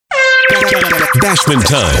Bashment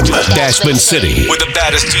time. Bashment City. With the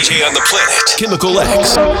baddest DJ on the planet. Chemical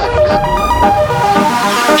X.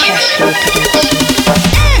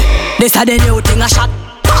 This a the new thing a shot.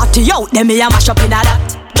 Party out, them me a mash up in a that.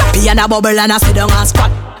 Droppy and a bubble and a sit down and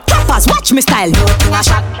squat. Droppers watch me style, new thing a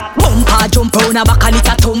shot. Bumper jump on a back and it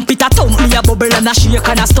a thump. It a thump, me a bubble and a shake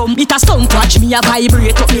and a stump. It a stump, watch me a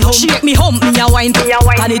vibrate up me hump. Shake me hump, me a wine,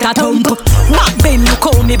 and it a thump. Back bend, look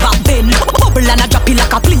how me back bend. Bubble and a drop it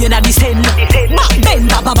like a plane a descend. Back bend,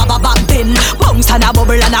 ba ba ba ba back bend. Bounce and a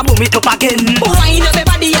bubble and a boom it up again. Wine up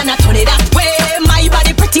everybody and a turn it that way. My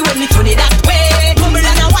body pretty when me turn it that way. Bubble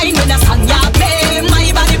and a wine when a song ya play.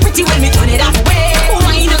 My body pretty when me turn it that way.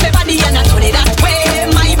 Wine up everybody and a turn it that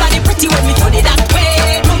way. My body pretty when me turn it that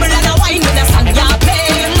way. Bubble and a wine when a song ya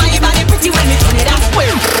play. My body pretty when me turn it that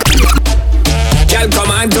way. Girl,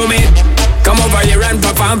 come on to me. Come over here and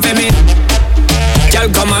perform for me. Girl,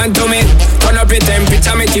 come on to me. Turn up your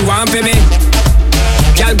temperature, make you want for me.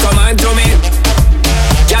 Girl, come on to me.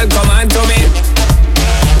 Girl, come on to me.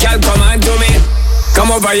 Girl, come on to me. Come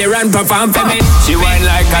over here and perform for me. She whine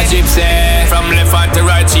like a gypsy. From left hand to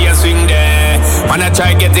right, she a swing there. Wanna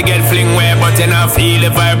try get fling where, but you not feel the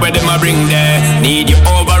vibe where them a bring there. Need you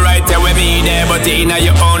over right there with me there, but you inna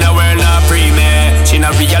your own world not free me. She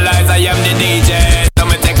not realize I am the DJ, so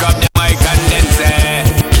me take up the mic and then say,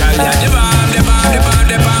 girl, yeah, the bomb, the bomb, the bomb,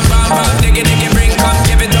 the bomb, bomb, bomb, diggy, diggy, bring, come,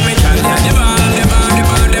 give it to me, girl, yeah, the bomb, the bomb, the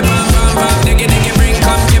bomb, the bomb, bomb, bomb, diggy, diggy, bring,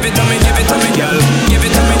 come, give it to me, girl, give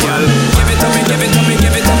it to me, girl, give it to me, give it to me,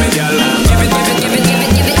 give it to me, girl, give it, give it, give it,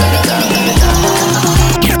 give it, give it,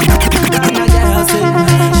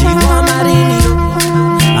 She want marry me.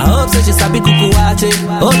 I hope so she sabi kukuwache.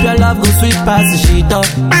 Hope your love go sweet past the sheet up.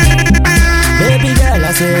 Baby girl,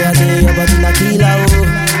 I say your body na killer, oh.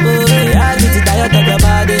 Oh, I get it tired of your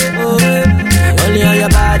body, oh, only on your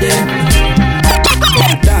body.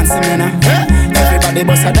 Dancing me now, everybody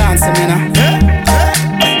bust a dancing me now.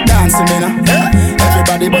 Dancing me now,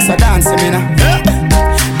 everybody bust a dancing me now.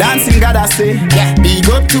 Dancing God I say, big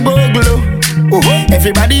up to Boglo.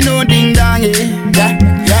 Everybody know ding dong,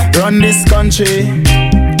 yeah. Run this country.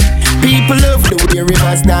 People love the way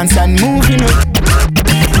rivers dance and move, you know.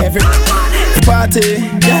 Every party,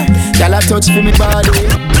 y'all a touch for me body.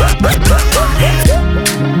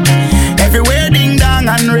 Everywhere ding dong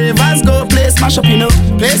and rivers go, play smash up, you know.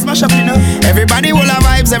 Play smash up, you know. Everybody will have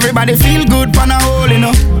vibes, everybody feel good, pan a hole, you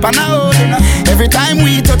know. Pan a hole, you know. Every time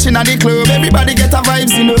we touching at the club, everybody get a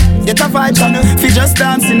vibes, you know. Get a vibes, you know. Fi just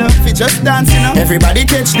dance, you know. Fi just dance, you know. Everybody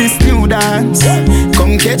catch this new dance.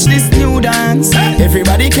 Come catch this new dance.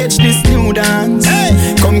 Everybody catch this new dance.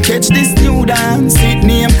 Come catch this new dance. It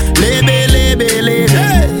name Lebe, Lebe,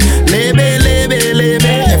 Lebe. Lebe, Lebe,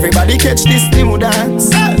 Lebe. Everybody catch this new dance.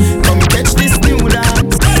 Come catch this new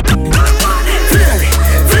dance.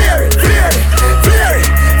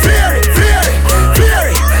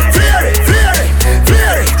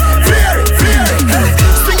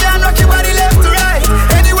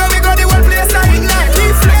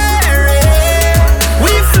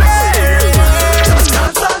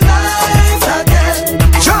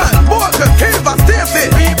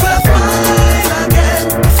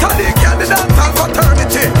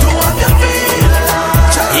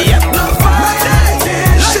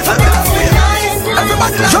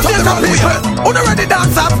 Already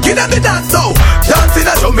dance up, give them the dance so. Dancing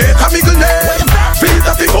at Jamaica, Miguel name. Feel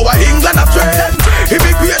the thing over England a trend.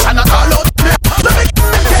 Immigration a call out. Let me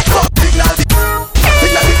take up signal the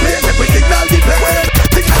plane, make we signal the plane.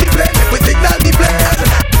 Signal the plane, make we signal the plane.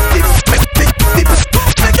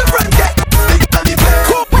 Make your friend get signal the plane.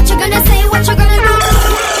 What you gonna say, what you gonna do?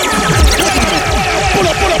 Pull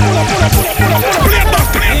up. Play back.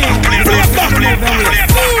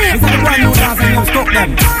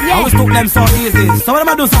 I will stuck them so easy. So what am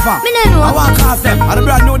I do so far? I walk off them. I the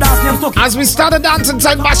brand new dance name stuck. As we started dancing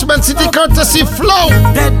inside Bashment City, courtesy Flow.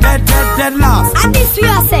 Dead last. And this you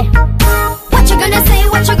are say. What you gonna say,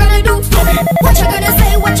 what you gonna do? What you gonna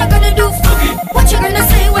say, what you gonna do? What you gonna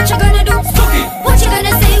say, what you gonna do? What you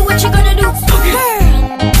gonna say, what you gonna do? Girl,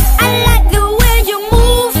 I like the way you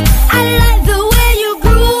move. I like the way you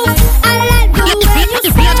groove. I like the way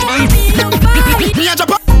you sway your body.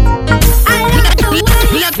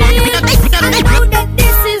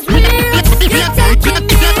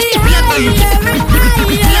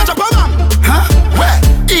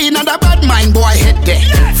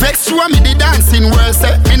 Me the dancing world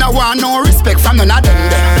say me no want no respect from none of them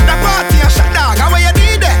there. The party a shot dog, how you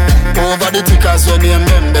did it? Over the tickers we name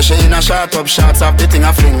them. They she in a shot up shots of the thing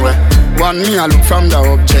a fling way. One me a look from the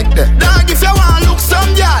object there. Dog, if you want look some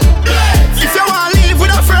girl, if you want live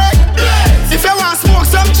with a friend, if you want smoke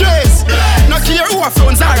some trace, no care who a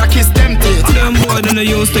phones are a kiss them thing. boy than the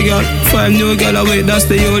used to girl. 5 new girl away, that's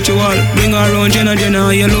the usual. Bring her around Jenna,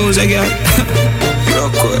 you lose a girl.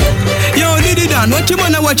 Yo, Diddy Dan, what you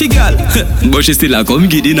wanna watch a girl? But she still a come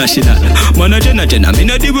get the national. Man a Jenna, me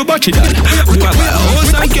no deal with watch it all.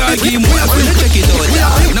 House and car game, we a gonna check it out.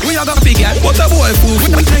 We a got big girl, what a boy fool.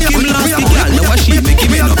 We take him last the girl, now she make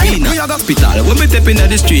him in a peanut. Hospital, when me step in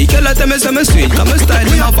the street, girl I tell me some sweet. Come style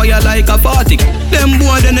me on fire like a party. Them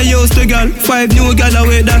boy then they used to girl. 5 new girl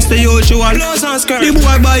away, that's the usual. The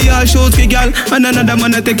boy buy all shoes for girl, and another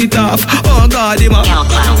man a take it off. Oh God, him a girl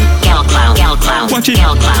clown, girl clown, girl clown. Watch it.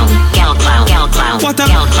 Girl clown, girl clown, girl clown. What a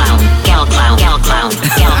girl clown, girl clown, girl clown,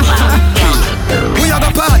 girl clown. We have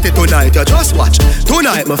a party tonight, you just watch.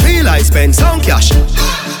 Tonight me feel I spend some cash.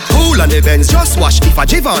 Cool on the Benz, just watch. If a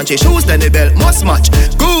Givenchy shoes, then the belt must match.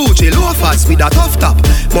 Gucci loafers with a tough top.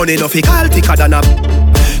 Money no fi call thicker than a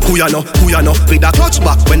who ya know, with a clutch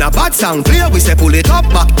back. When a bad song play, we say pull it up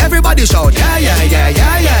back. Everybody shout, yeah, yeah, yeah,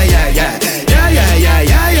 yeah, yeah, yeah, yeah. Yeah, yeah, yeah,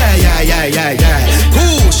 yeah, yeah, yeah, yeah, yeah, yeah.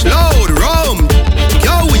 Push, load, rum.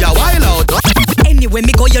 Yo, we are wild out. Anyway,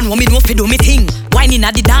 me go, you know me know fi do me thing. Whining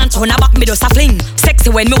at the dance, when I back me just a fling. Sexy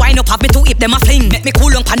when me wind up, have me two hip them a fling. Make me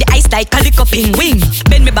cool on the ice like a lick up wing.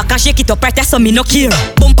 Bend me back and shake it up right there so me no care.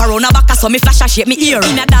 Bump around a back so me flash and shake me ear.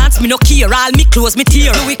 In a dance me no care, all me close me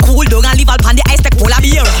tear. Do we cool down and leave all pan the ice like full of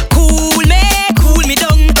beer. Cool me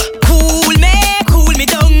down. Cool me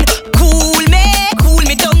down. Cool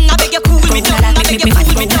me down. I beg you cool me down. I beg you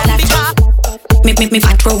cool me down. Me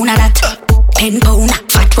fat round a lot. 10 pound,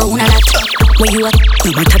 fat round a lot. Where you at?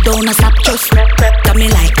 Me want a donut stop just got me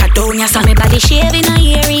like a donut. So me body shaving a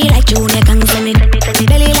eerie like Junior Gangs.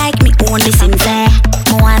 Belly like me own the Sims there.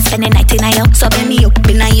 Mo want spend the night in a yo. So bend me up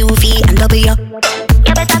in a UV and W.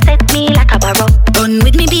 You better set me like a barrow. Run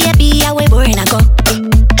with me baby, I way boring I go.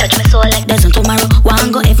 Touch me soul like there's no tomorrow.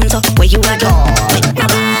 One go heaven so where you at go.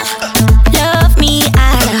 Love me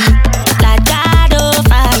harder, like God oh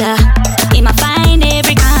Father. In my fine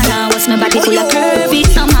every corner. What's my body full of curvy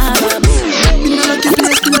summer. Me no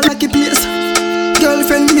lucky place.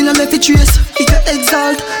 Girlfriend, me no left it trace. If you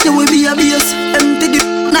exalt, you will be a base. Empty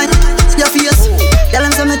the night, your face. Tell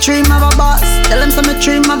them some dream of a boss. Tell them some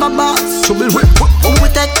dream of a boss. Trouble with we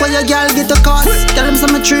take where your girl get a cost. Tell them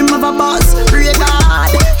some dream of a boss. Pray God.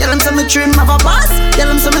 Tell them some dream of a boss. Tell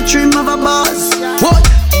them some dream of a boss. What?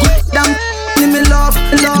 Good damn. Me love.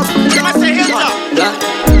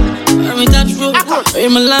 Me touch road.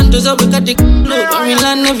 In my land, does we got the load. When we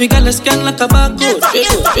land, every girl a scan like a barcode.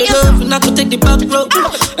 Straight up, and I could take the back road.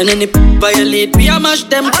 And then they violate, we a mash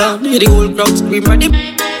them down. The whole crowd scream for the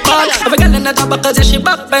ball. Every girl in the top because she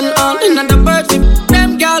back and on. And the bird with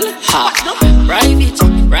them girl.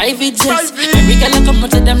 Private jets. Every girl I come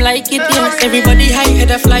to them like it, yes. Everybody high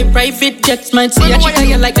head a fly private jets. Might see a chick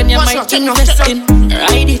you like and you might invest in.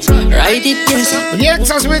 Ride it, yes. The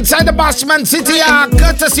extras inside the Bashman City are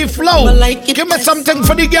courtesy flow. Like it, give me something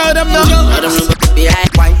for the girl them now.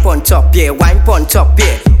 Wine pon top, yeah, wine pon top,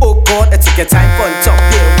 yeah. Oh God, I take your time pon top,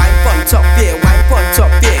 yeah. Wine pon top, yeah, wine pon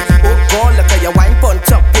top, yeah. Oh God, look at your wine pon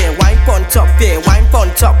top, yeah. Wine pon top, yeah, wine pon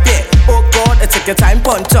top, yeah. Oh God, I take your time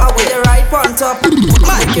pon top, yeah. You right pon top,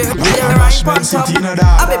 my girl, where you right pon top.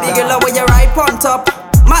 A baby girl, where you right pon top.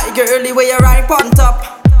 My girlie, where you right pon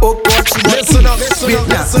top. Oh God, she listen up,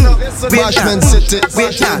 Bashman City,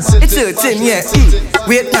 wait now, it's 13, yeah.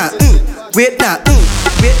 Wait now, wait now,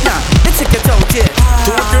 let's take it out, yeah.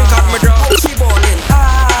 Don't drink at me drop. How she ballin',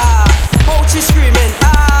 how she screaming,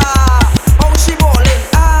 how she ballin',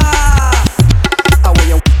 How are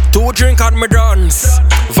you? Two drink at me dance.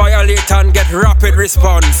 Violate and get rapid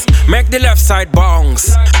response. Make the left side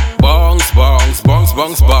bounce. Bounce.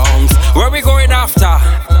 Where we going after?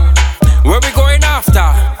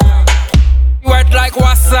 Wet like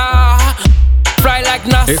wassa, fly like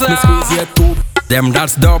NASA. If me squeeze your two, them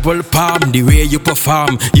that's double palm. The way you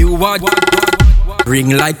perform, you are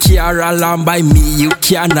ring like Kiara Lamb. By me you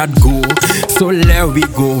cannot go. So let we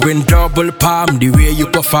go in double palm. The way you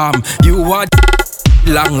perform, you are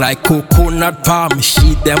long like coconut palm.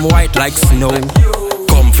 Sheet them white like snow.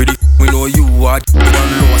 Come for the we know you are. You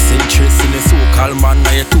don't lose interest in the so-called man.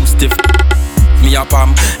 Now you're too stiff. Me a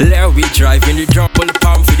palm, let we drive in the double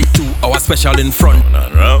palm for the 2 hour special in front.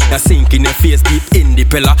 I sink in your face deep in the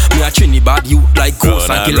pillar. Me a Trinidad you like ghost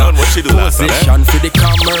and killer. Position for the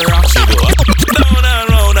camera. Down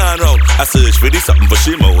and round. I search for this something for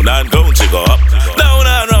she moan and ground. She go up. Down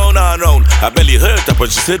and round. I belly hurt up when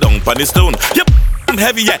she sit down on the stone. Yep, I'm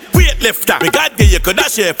heavy yeah, weightlifter. We got you could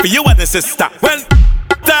dash here for you and the sister. Well,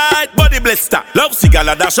 tight body blister. Love cigar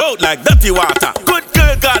dash out like dirty water. Good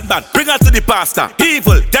girl God man, bring her to the pastor.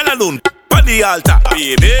 Evil, tell alone, on the altar.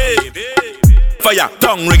 Baby, fire.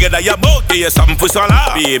 Tongue ring it, your mouth, hear something for solar.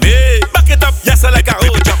 Baby, back it up, yes, I like a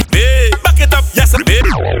hold jump. Baby, back it up, yes, I baby.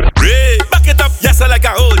 Back it up, yes, I like a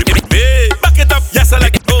hold. Baby, back it up, yes, I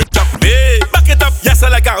like a hold jump. Baby, back it up, yes, I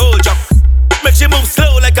like a hold jump. Make she move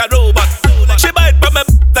slow like a robot. She bite from me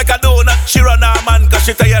like a donut. She run her man cause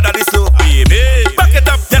she tired of the slow. Baby, back it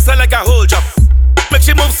up, yes, I like a hold jump. Make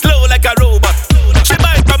she move slow like a robot. She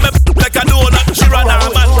bite from me like a donut. She run her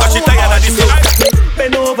man cause she tired of the slow.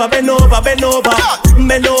 Bend over, bend over, bend over.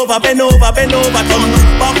 Bend over, bend over, bend over. Come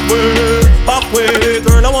backward, backward.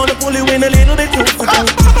 Girl, I wanna pull you in a little bit too.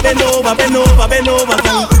 Bend over, bend over, bend over.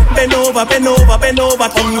 Bend over, bend over, bend over.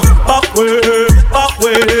 Come backward,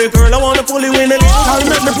 backward. Girl, I wanna pull you in a little bit. I'll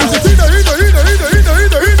make me push it in.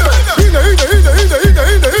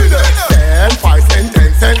 10, 5 cent,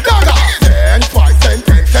 10 cent, dada. 10, 5 cent,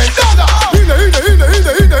 10 cent, dada.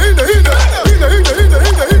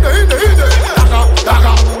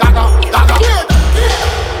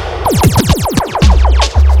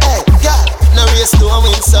 Hey, girl, no race to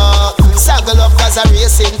win, so saddle up 'cause a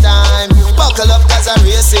racing time. Buckle up 'cause a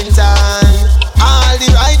racing time. All the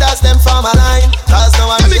riders them from a line, 'cause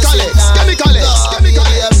now I'm racing time.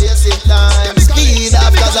 Racing time. Speed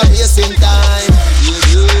up 'cause a racing time.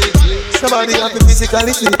 Somebody have the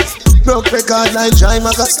physicality. Broke record like Jai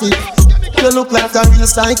Magasky. You look like a real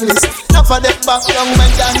cyclist. Now for them back young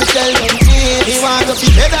man, can me tell them he want to be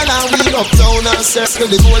better than we up down and circle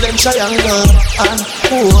the golden triangle. And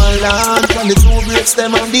hold on, from the two breaks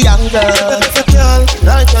them on the angle. Girl,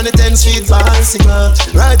 right on the 10-speed bicycle,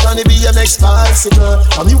 right on the BMX bicycle.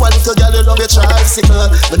 And you want to girl, you love your tricycle.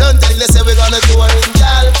 But don't tell you say we're gonna do it,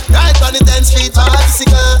 girl. Right on the 10-speed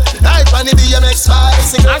bicycle, right on the BMX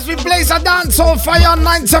bicycle. As we blaze a dance on fire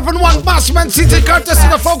 971 Bashman City, courtesy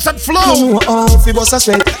the folks at Flow. Oh, if you bust a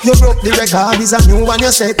sweat, you broke the record, is a new one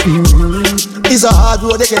you said. It's a hard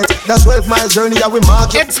road to get, that's 12 miles journey that we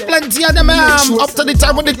mark. It's plenty of them up to the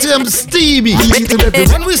time when the term steamy.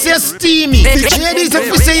 When we say steamy, ladies, if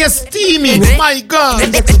we say steamy, my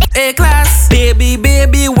God. A-class, baby,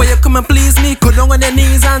 baby, where you come and please me? Go down on your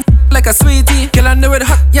knees and like a sweetie. Girl, I know it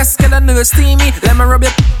hot, yes, girl, I know it steamy. Let me rub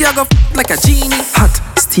your you go like a genie. Hot,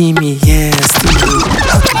 steamy, yeah, steamy.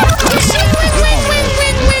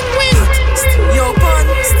 Yo, pun,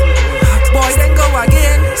 boy, then go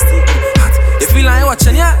again. You feel like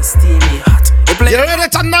watching, yeah, steamy, hot. You ready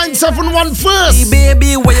to 971 first?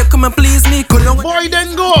 Baby, where you come and please me? Boy,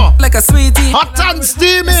 then go like a sweetie. Hot and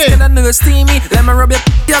steamy. Girl, I know it's steamy. Let me rub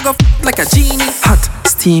you go like a genie. Hot,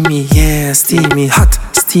 steamy, yeah, steamy. Hot,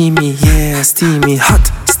 steamy, yeah, steamy. Hot,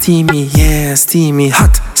 steamy, yeah, steamy.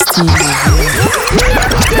 Hot, steamy, yeah.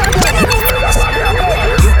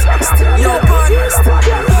 Yo, pun,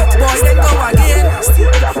 boy, then go again.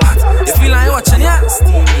 You feel like watching, yeah?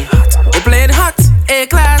 Steamy, hot. You playing hot,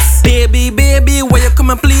 A-class. Baby, baby, where you come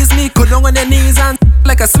and please me? Go down on your knees and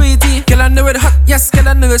like a sweetie. Girl, I know it hot, yes, girl,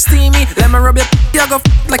 I know it's steamy. Let me rub you go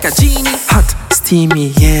like a genie. Hot,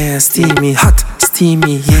 steamy, yeah, steamy. Hot,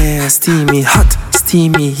 steamy, yeah, steamy. Hot,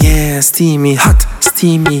 steamy, yeah, steamy. Hot,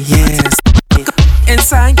 steamy, yeah.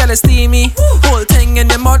 Inside, girl, it's steamy. Whole thing in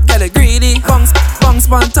the mud, girl, it greedy. Bungs, bungs,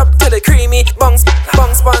 bun top till it creamy. Bungs,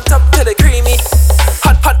 bungs, bun top till it creamy.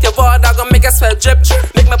 Hot, hot, your water gonna make a sweat drip.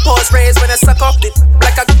 Make my pores raise when I suck off the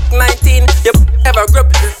like a 19. You ever grip,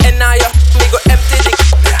 and now you me go empty the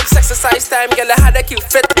exercise time, girl, I had a cute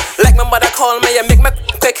fit. Like my mother call me, you make me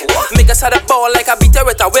quick. Make us had a ball like I beat her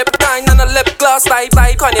with a whip. Nine on a lip gloss, like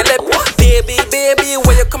on your lip. Baby, baby,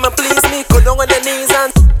 where you come and please me? Go down on your knees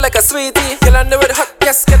and like a sweetie. Girl, I know it hot,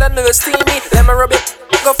 yes, girl, I know it's steamy. Let me rub it,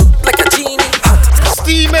 go like a genie. Hot,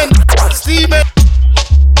 steaming, steaming.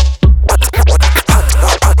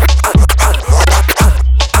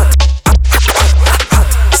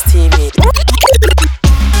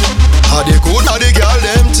 How they cool, how they girl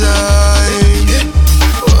them time.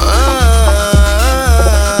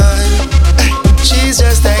 She's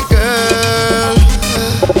just that girl.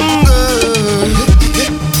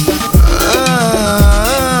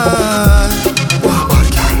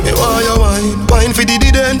 Wine for the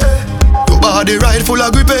didn't. Your body right full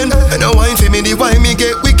of gripping. And a wine for me, the wine me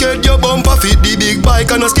get wicked. Your bumper fit the big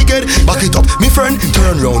bike and a stick it. Back it up, me friend,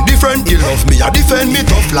 turn round different. You love me, I defend me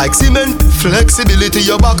tough like cement. Flexibility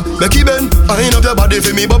your back, make it bend. Wind up your body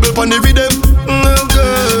for me, bubble pon the rhythm.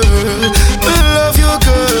 Girl, I love you,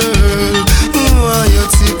 girl. Why you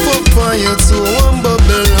tip up on your toe and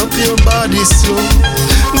bubble up your body slow.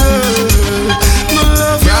 Girl, I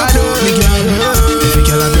love you, girl. If you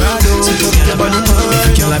girl a Brado, switch up your body.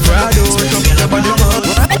 If you girl a Brado, switch up your body.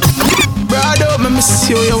 Brado, me miss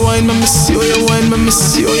you, your wine, me miss you, your wine, me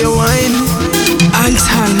miss you, your wine. And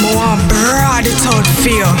time, I want broad it out for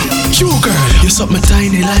you. You girl, you're something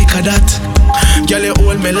tiny like a that. Girl, you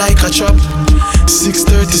hold me like a trap.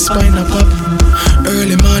 6:30 spine a pop.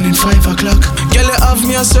 Early morning 5 o'clock. Girl, you have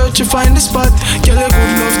me a search to find the spot. Girl, you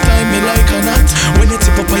good love time me like a knot. When you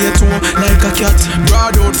tip up on your toe like a cat.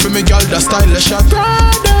 Broad out for me, girl, the style a shot.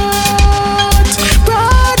 Broad out,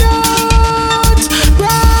 broad out,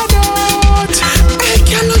 broad out. Hey,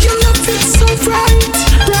 girl, know you love it so right.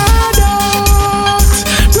 Broad out,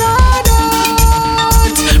 broad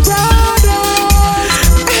out, broad out.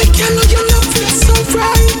 Hey, girl, know you love it so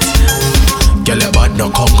right. Girl, your bad no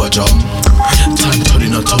Congo jump. Time to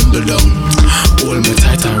no tumble down. Hold me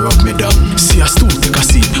tight and rub me down. See a stool, take a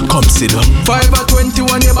seat, come sit down. 5 or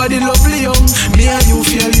 21, your body lovely young. Me and you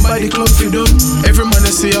feel your body club for done. Every man I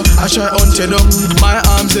see you, I try hunt you down. My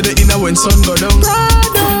arms are the inner when sun go down.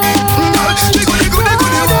 She goody goody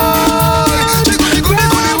goody boy. She goody goody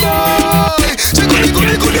goody boy. She goody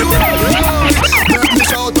goody goody boy. Let me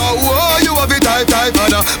shout out, whoa, you have it tight tight,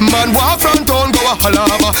 man. Walk from town, go a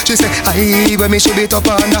halama. She say, aye, when me should be top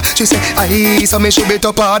under. She say, aye, so me should be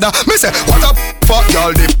top under. Me say, what up, fuck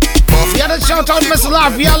y'all dip. Yeah, the shout out, Miss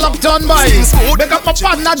Love, you all locked on, boy. Big up my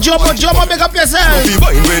partner, Jomo, big up yourself. Be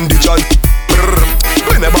buying when the chan.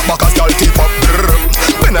 When the back a skull tip up.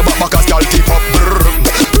 When the back a skull tip up.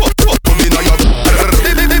 Be na your.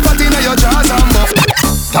 Be party na your jazz and buff.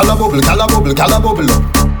 Cala bubble, cala bubble, cala bubble.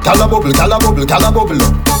 Cala bubble, cala bubble, cala bubble.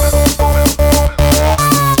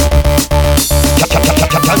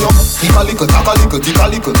 Can you tick a lick, tack a lick, tick a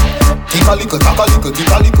lick, tick a lick, tack a lick,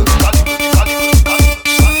 tick a lick, tick a lick.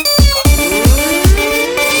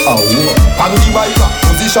 Oh, panty biker,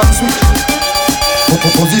 position switch,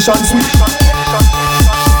 position switch.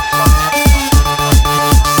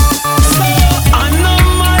 I know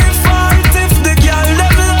my fault if the girl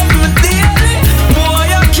never love me daily. Boy,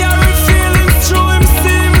 I carry feelings through him,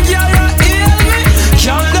 same girl I hear me.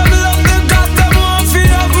 Girl them love the God, them want fi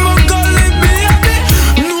have my gully baby.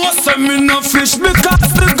 No, say me no fish because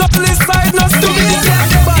the gully side no to me.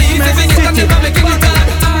 Even you can never make it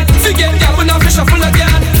hard. Forget girl when I fish a full of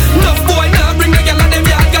yard. No boy now bring the girl and them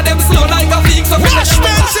yard. Got them slow like a week so flash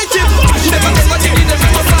man city. Never take it,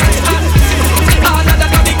 never fight. All of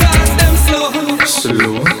that because them slow.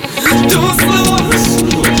 Too slow.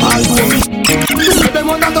 All for me. Say them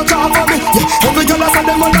want to touch off on me. Yeah, every girl I say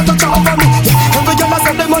them want to touch off on me. Yeah, every girl I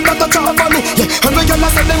say them want to touch off on me. Yeah, every girl I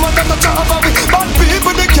say them want to touch off on me. Bad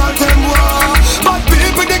people they can't tell war. Bad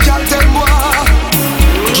people they can't tell war.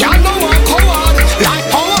 Girl no want coward like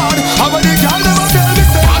Howard. How the girl never tell me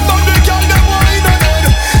say I thought the girl them wine on it.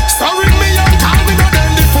 Sorry me and call me no then.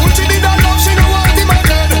 The fool she did not love she no want him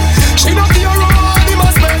again. She not the hero and he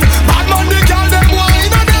must spend. Bad man the girl them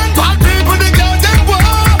wine on it. Bad people the girl them war.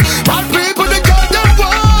 Bad people the girl them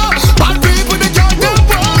war. Bad people the girl them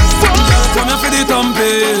war. Come here for the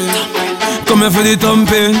thumping. Come here for the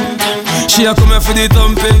thumping. She a come here for the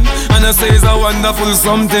thumping. And I say it's a wonderful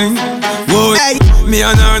something. Whoa, me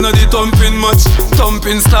and her know the thumping much.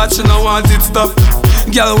 Thumping start, she no want it stop.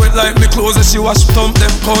 Girl wet like me clothes and she wash. Thump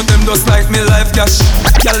them, count them just like me life cash.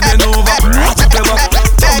 Girl bend over, clever.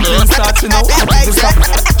 Thumping start, she no want it to stop.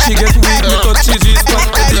 She get weak, me touch she G-spot.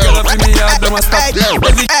 Every girl up in me yard, them a stop.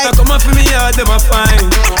 Every girl come up in me yard, them a fine.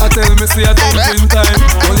 I tell me see a thumping time.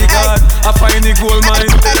 Holy God, I find the gold mine.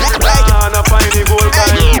 I find the gold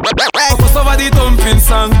mine. Focus over the thumping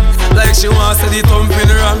song. Like she wants to the thumping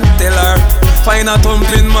wrong. Tell her, find a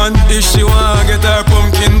thumping man. If she want get her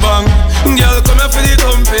pumpkin bang. Girl, come here for the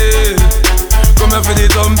thumping. Come here for the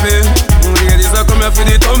thumping. Ladies are come here for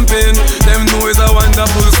the thumping. Them know it's a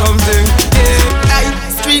wonderful something. Yeah.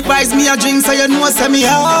 Street wise me a drink so you know say me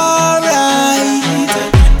alright.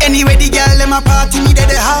 Anyway the girl them a party me they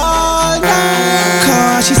all night.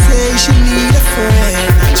 Cause she say she need a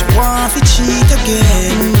friend and she want to cheat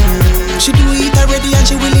again. She do it already and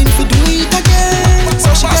she willing to do it again.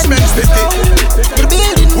 So she get me the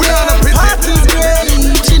building party's great.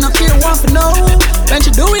 She not feel want to know. When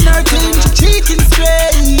she doing her thing she cheating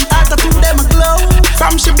straight. After two them a glow.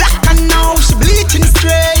 From she black and now she bleaching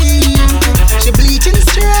straight. She bleaching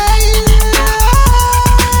straight.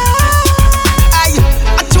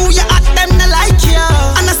 I told you at them not like you.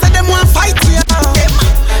 And I said them want fight you.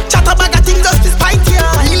 Chat about a thing just to spite you.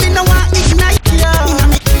 Really no want ignite you.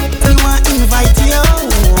 They want invite you.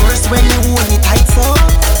 Worse when you hold it tight so.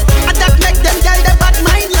 And that make them girl the bad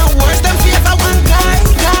mind you. Worse them favor one guy.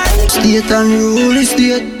 State unruly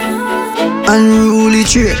state. Unruly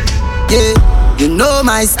trade. Yeah, you know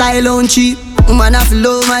my style on cheap. Man, I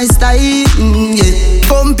flow my style, yeah.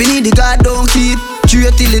 Company the God don't keep.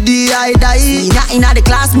 Straight till the day I die. Inna the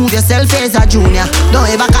class, move yourself as a junior. Don't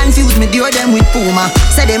ever confuse me, deal them with Puma.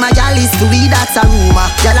 Say them a jealous to me, that's a rumor.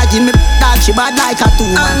 Jala give me dog, she bad like a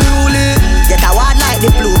tuna. Unruly, get a word like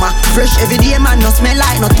diploma. Fresh every day, man, no smell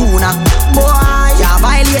like no tuna. Boy, yeah,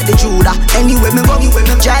 violate the Judah. Anyway me go,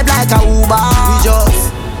 drive like a Uber. We just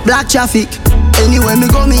black traffic. Anyway me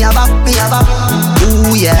go, me have a.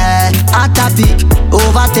 Ooh yeah, hot topic.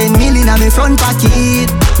 Over 10 million on me front pocket.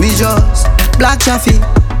 We just black traffic.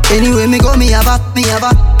 Anyway me go, me have a.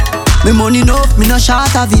 Me money enough, me no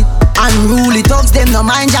short of it. Unruly thugs, them no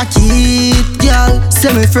mind jacket. Girl,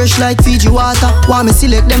 say me fresh like Fiji water. Want me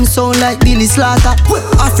select them sound like Billy Slaughter.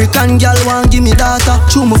 African girl want give me data.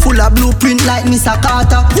 Chew me full of blueprint like Mr.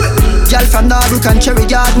 Carter. Girl from Darbrook and Cherry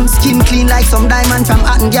Garden. Skin clean like some diamond from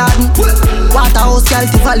Hatton Garden. Waterhouse girl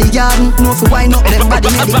to Valley Garden. No fi wind up them body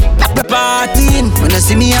medic. Partying when you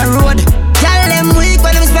see me on road. Girl them weak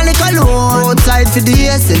when them smell the cologne. Outside for the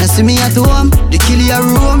years and you see me at home. They kill your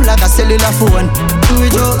room like a cellular phone. We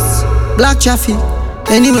just black traffic.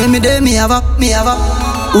 Anyway me there me have a.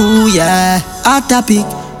 Ooh yeah, hot topic.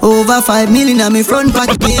 Over 5 million on me front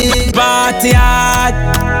pocket. Party hard.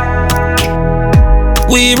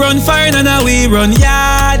 We run fire and now we run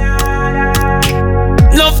yard.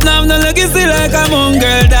 Love now no legacy like a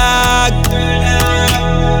mongrel dog.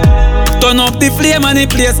 Turn up the flame and the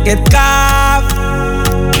place get carved.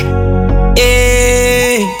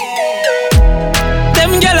 Hey.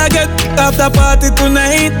 Them gyal get after party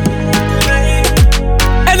tonight.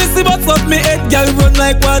 Anything but up me head, gyal run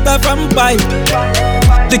like water from pipe.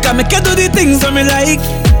 They can make you do the things that me like.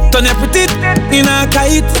 Turn your pretty in a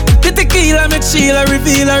kite. The tequila make Sheila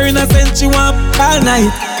reveal her innocent. She want all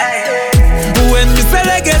night. When we say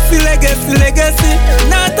legacy,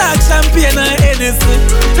 not talk champagne or Hennessy.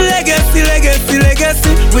 Legacy.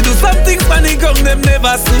 We do something funny, come them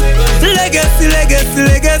never see.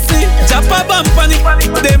 Legacy. Chop a bump on it,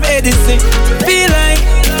 them Edison. Feel like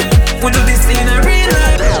we do this in a real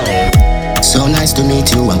life. So nice to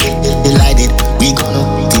meet you, I'm delighted. We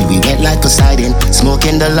gonna till we wet like Poseidon.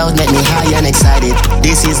 Smoking the loud make me high and excited.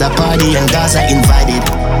 This is a party and Gaza invited.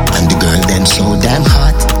 And the girl them so damn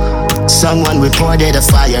hot. Someone reported a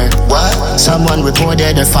fire. What? Someone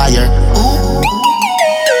reported a fire. Ooh.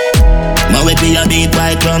 My way be a beat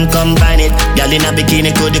white rum combine it. Girl in a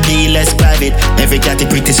bikini could be less private. Every cat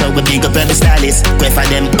pretty so we big up every stylist. Quay for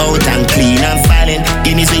them out and clean and filing.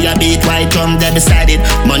 Guineas be a beat white rum they beside it.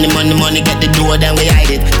 Money get the door then we hide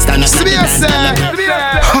it. Stand up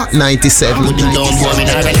Hot 97. With the don't pour me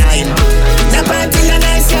not relying. The party a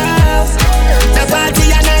nice yo. The party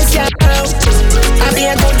a nice yo. I be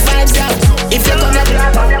a good vibes yo. If you come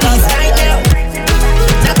up, please right now.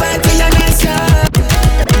 The party a nice yo.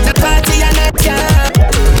 The party a nice yo.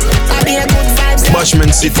 I be a good vibes yo.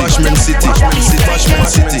 Bashman City.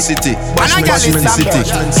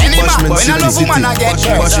 Any man, when I love woman I get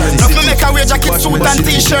hurt. Love me make a wear jacket, suit and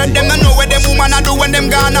t-shirt. Them don't know where them woman I do when them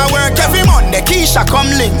gonna work. Every Monday Keisha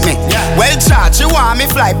come link me. Well charged, she want me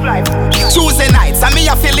fly. Tuesday nights, I me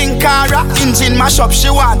a feeling Cara. Engine mash up, she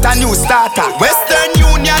want a new starter. Western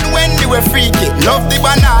Union when they were freaky. Love the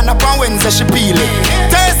banana on Wednesday, she peel it.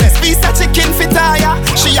 Thursdays, piece of chicken fit tire.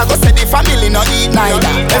 She a go say the family no eat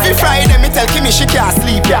neither. Every Friday me tell Kimmy she can't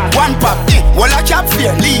sleep ya. One pop, well I can't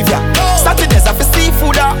fear, leave ya. Saturdays I for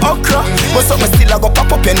seafood or okra. But some still I go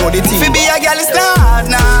pop up, you know the thing. Fi be a girl is nah.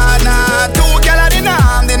 Two girl a the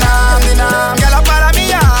nam. Girl a follow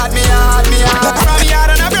me hard. From me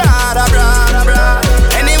hard and a bra.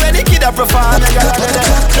 Anyway the kid a perform, you gotta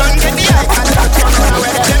don't get the eye contact from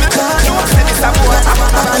where them know say this a boy.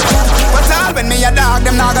 But all when me a dog,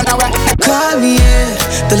 them not gonna work. Call me, yeah,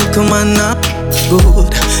 the little man not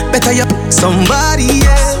good. Better you somebody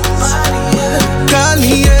else. Call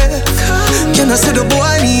me, yeah. Can I say the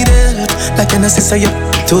boy need help? Like can I say you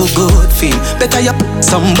too good feel? Better you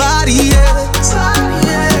somebody else.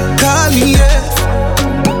 Call me, yeah.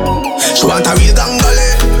 She want a real gangale.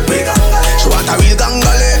 She want a real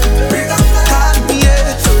gangale. Call me,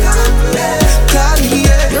 yeah. Call me,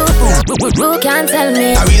 yeah. You can't tell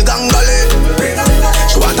me. A real gangale.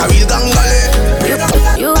 She want a real gangale.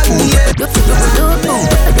 You can't tell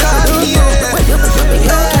me.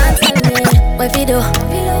 What fi do?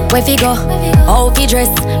 Where fi go? How fi dress?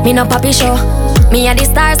 Me no papi show. Me a the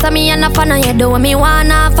star, so me a no fan of you. Do me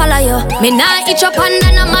wanna follow you. Me nah itch up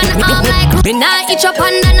under no man arm like. Me nah itch up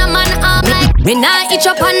under no man arm like. Me nah itch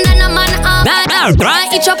up under no man arm like.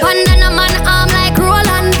 Nah itch up under no man arm like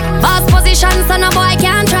Roland. Boss position, so no boy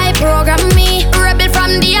can't try program me. Rebel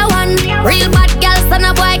from day one. Real bad girl, so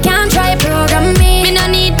no boy can't try program me. Me no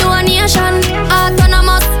need donation.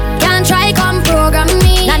 Autonomous can't try come program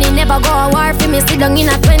me. Nanny never go a war for me. Sit down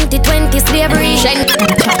slavery.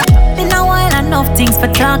 Been a while, enough things for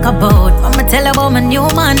talk about. I'ma tell about my new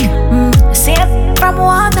man. Safe from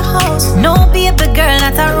Waterhouse. No baby girl,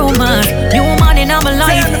 not a rumor. New man in my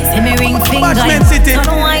life. See me ring finger.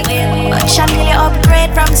 Don't white. Chanel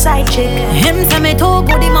upgrade from side chick. Him say me too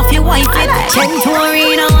good, him off your wife it. 10 to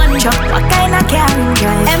arena one drop. What kind of car you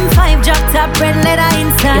drive? M5 drop top red leather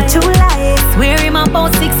inside. You're too light. Swear him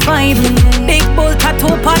about 6'5". Big bull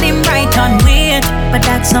tattoo on him right on weight. But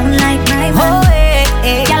that sound like my man. Oh,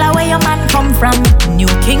 hey. Yalla, where your man come from? New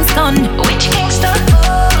Kingston. Which Kingston?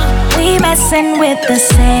 We messin' with the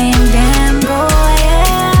same damn boy,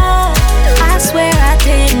 yeah. I swear I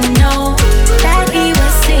didn't know that he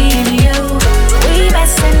was seeing you. We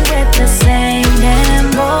messin' with the same damn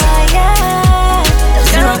boy, yeah.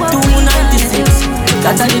 0296.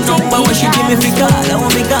 That's the number when she give me figure. I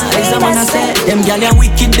want me God. Like someone I said, them gyal are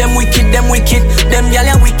wicked, them wicked, them wicked. Them gyal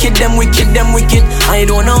are wicked, them wicked, them wicked. I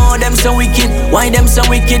don't know them so wicked, why them so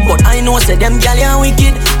wicked, but I know say them gyal are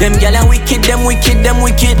wicked. Them gyal are wicked, them wicked, them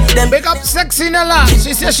wicked. Them big up Sexy Nella.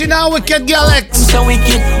 She says she now wicked gyal X. So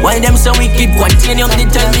wicked, why them so wicked? Continue to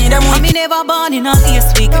tell me them wicked. Me never born in a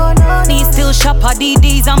last week. Me still shop at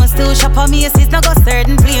DDs, I'ma still shop at Macy's. Now go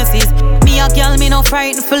certain places. Me a gyal, me no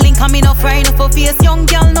frightened for link, and me no frightened for face. Young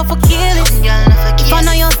gyal, no for kill it. If I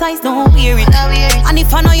know your size, don't wear it. And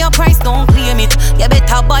if I know your price, don't claim it. You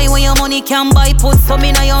better buy when your money can buy. Put some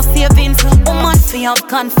in your savings. Woman, feel have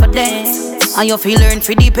confidence. And you feel learn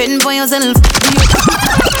to depend on yourself.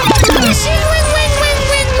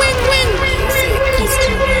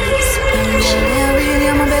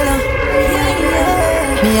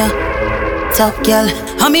 Top girl,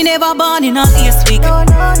 I me never born in a last week.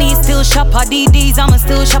 Me still shop at DDs, I'ma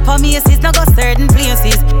still shop at Macy's. Now go certain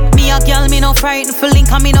places. Me a girl, me no frightened for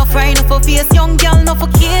link, and me no frightened for face. Young girl, no for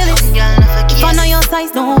kill it. If I know your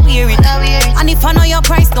size, don't wear it. And if I know your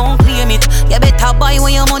price, don't claim it. You better buy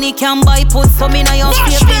when your money can buy. Put some in your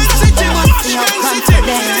savings.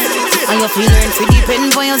 And you feel learn to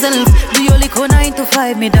depend on yourself. Do your liquor 9 to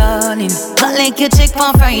 5, me darling. Not like you check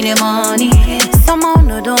for Friday morning. Somehow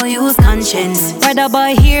no don't use conscience. Rather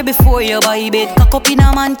buy here before you buy bed. Cock up in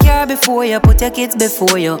a man car before you put your kids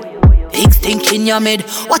before you. Big stink in your mid.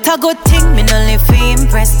 What a good thing, me no live to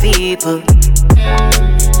impress people.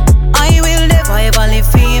 I will never ever live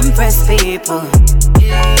to impress people.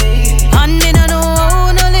 And me no know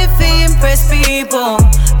how no live to impress people.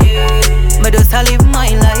 Me just a live my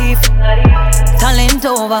life. Talent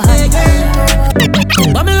over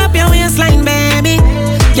bubble up your waistline, baby.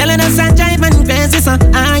 Girl in a sun jive and crazy, so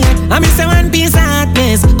I miss a one piece of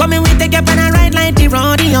hotness. Come in, we take you on a ride like the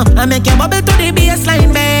rodeo. I make you bubble to the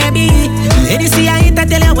baseline, baby. Lady see I hit, I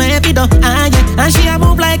tell you where we do. And she a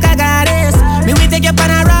move like a goddess. Me we take you on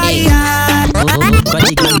a ride.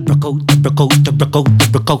 Body girl, broke out.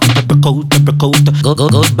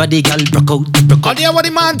 Good body girl, broke out. And hear what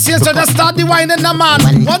the man says, so just start the wine and the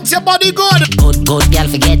man. Once your body good. Good girl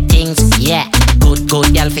forget things, yeah. Good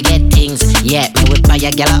girl forget things, yeah. Me would buy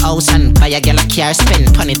a girl a house and buy a girl a car.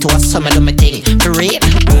 Spend 20 to a summer do me thing. For real,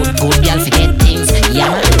 good girl forget things, yeah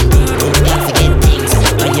man. Good girl forget things.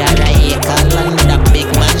 Buy a acre land with a big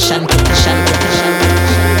mansion.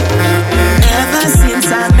 Ever since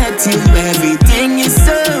I met you, everything is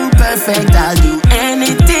so perfect. I'll do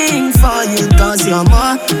anything for you, cause you're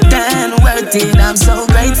more than worth it. I'm so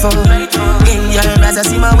grateful. In your eyes I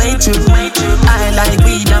see my way through. I like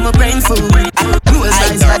weed, I'm a brain food. Rules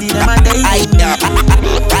I study them a day.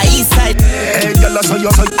 I side. Hey, girl, so you.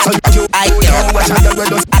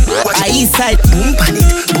 I side. Boom pan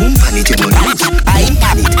it, you don't lose. I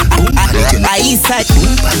pan it, boom pan it, you don't lose. I side.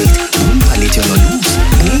 Boom pan it, you don't lose.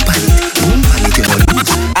 Boom pan it, you don't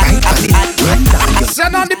lose. I pan it.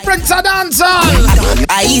 Send on the Prince of Dancehall.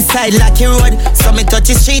 I side Lucky Road, so me touch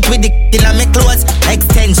the street with the in my clothes.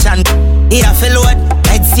 Extension, here for load.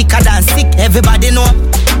 Head sicker than sick, everybody know.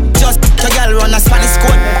 Just a girl run a Spanish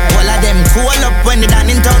code. All of them cool up when they done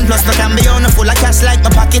in town. Plus no can be on full of cash like my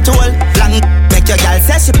pocket hole. Long make your girl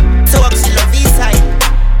say she so up, she love V-side.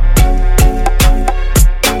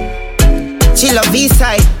 She love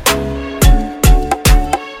V-side.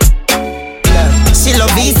 She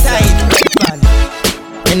love V-side.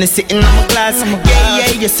 When you sitting on my glass,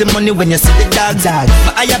 yeah, you see money when you see the dogs.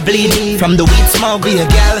 But I bleed from the weed smoke. Be a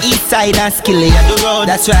girl, east side and skilly at the road.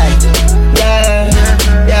 That's right. Yeah.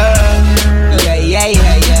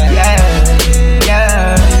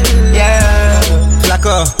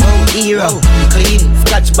 Flacco, hero, clean,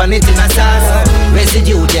 scratch bonnet in a sauce.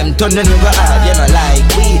 Residue them turn the number hard, you know like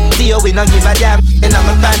weed. See you we don't give a damn. And I'm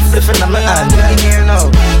a bad flipping on my hand. In here now,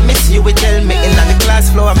 miss you we tell me in the class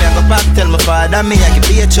floor. Me I go back tell my father, me I can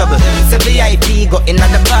be a trouble. Say VIP go in at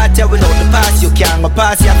the party without the pass. You can't go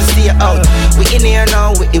pass, you have to stay out. We in here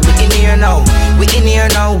now, we in here now. We in here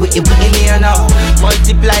now, we in here now.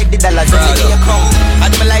 Multiply the dollars in the account.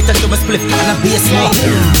 And my lighter to my split and a bass now.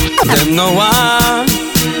 Them no one,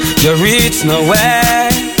 you reach nowhere.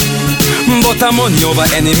 But I'm money over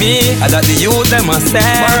enemy, and that the youth them a stay.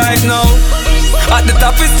 But right now, at the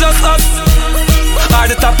top it's just us. At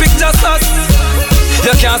the top it's just us.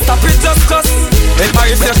 You can't stop it just cause. If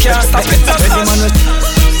you can't stop it just us.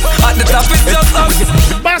 At the top it's just us.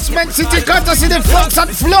 Bassman City courtesy the flux and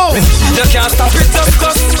flow. You can't stop it just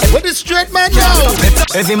cause. With the straight man now.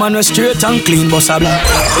 Every man was straight and clean, boss a blank.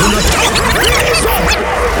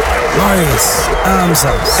 Morris, arms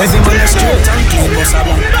up. Every man is straight and clean, boss a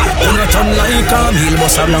blank. You not turn like a meal,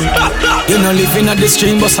 boss a blank. You not living at the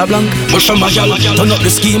stream, boss a blank. Push on my gal, turn up the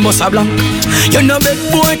scheme, boss a blank. You no beg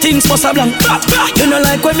boy things, boss a blank. You no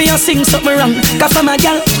like when me a sing something wrong. Cause I'm a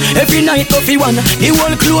gal, every night coffee one. The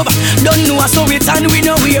whole club, don't know so it's and we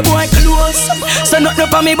know we a boy close. So not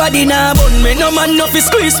up on me body now, bun me. No man no fi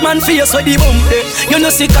squeeze man face with the bump. You no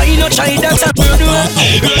sick, you no try that.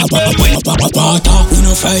 We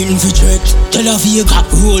no frightened for threat. Tell a Vega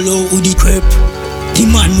roll out with the crepe. The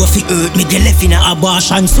man wa fi hurt me, they left in a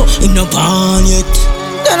abortion, so in no pan yet.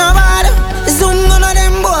 Don't know bad, zoom none of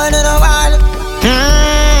them boy, don't know bad.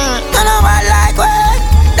 Don't know bad like what?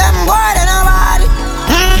 Them boy, don't know bad.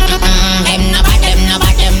 Them no bad, them no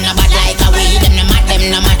bad, them no bad like a weed. Them no mad, them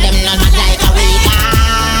no mad, them no mad like a weed.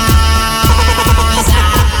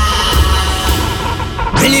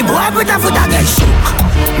 Billy boy put a foot against shook.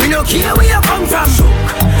 Me no care where you come from.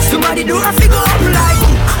 Somebody do a figure up like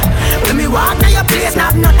hook. When me walk to your place,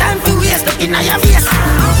 not no time to waste. Look in your face.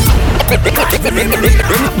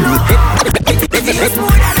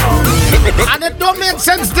 And it don't make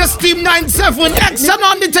sense this Team 97 Exxon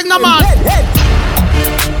on the thing no man.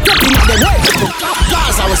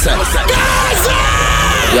 Gaza was said.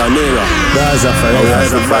 Yo, Nero. Gaza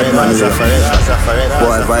forever. Gaza forever.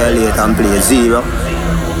 Boy, violate and play zero.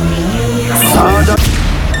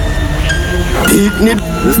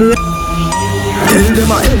 Tell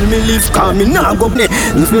them I help me live, call me now go play.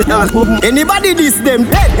 Anybody this them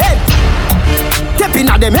head. Stepping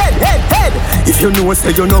at them head. If you know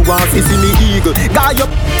say you know want to see me eagle, guy up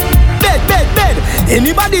bed.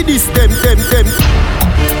 Anybody this them.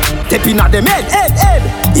 Stepping at them head.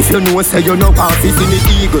 If you know say you know want to see me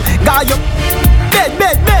eagle, guy up bed.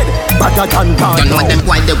 Better than God. Don't know them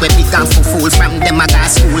why they were big and fool. From them I got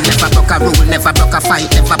school. Never broke a rule, never broke a fight.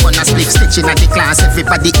 Never burn a split stitching at the class.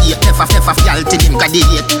 Everybody eat. Never fjall till him got the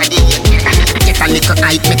hate. Get a little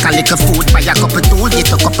hype, make a little food. Buy a couple tool, get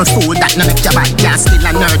a couple food. That no make your bad gas. Still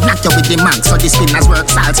a nerd, knock you with the mag. So the spinners work,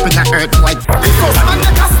 salt, spring a earth, white.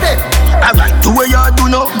 Alright, do what you do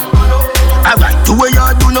now. Alright, do what you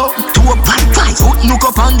do now. Do a pipe, foot look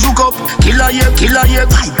up and look up. Killer here,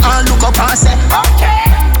 pipe and look up and say, okay,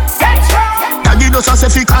 that's right. Daddy does say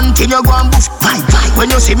if you continue go and boof, pipe. When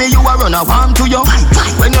you see me, you a run a warm to you. Pipe.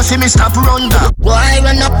 When you see me, stop run down. Boy,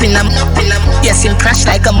 run up in them. Yes, him crash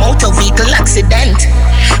like a motor vehicle accident.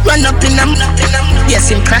 Run up in them. Yes,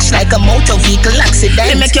 him crash like a motor vehicle accident.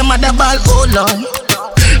 They make your mother ball, oh Lord.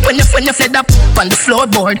 When you fled up on the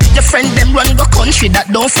floorboard, your friend them run go country that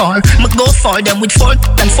don't fall. Me go for them with 4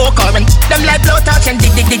 and 4 car and them like blow touch and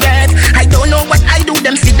dig get. I don't know what I do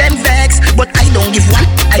them for them vex, but I don't give one.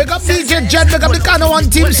 Pick up DJ Jet, pick up the Kano One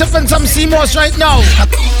team, sipping some CMOS right now.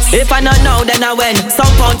 If I not know, then I win. Some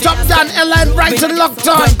pound top down, L-line right and locked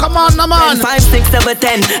on. Come on, no man. 5, 6, 7,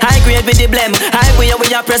 10. High grade with the blem. High we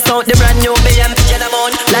are press out the brand new BM. Get them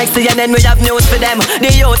on. Like CNN, we have news for them. The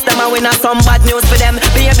youth them are winning some bad news for them.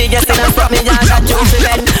 Biggest in and from me, I got you to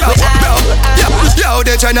bend. Yo,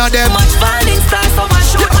 they China them. Much falling stars, so I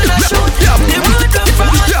shoot, man, I shoot. The world come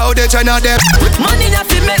from. Yo, they China them. Money not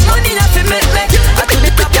fi make. I to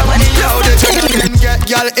the top, your money. Yo, they China them. Get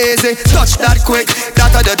y'all easy, touch that quick.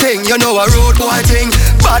 That are the thing, you know a rude boy thing.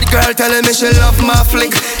 Bad girl telling me she love my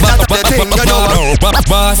flick. That are the thing, you know a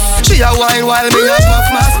boss. She a wine while me a puff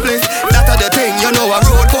my split. That are the thing, you know a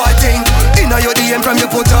rude boy thing. Inna your DM from you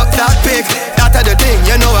put up that pic. That are the thing,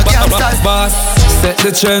 you know a gangster's boss. Set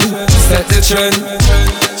the trend. We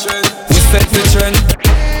set the trend.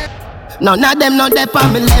 None of them not up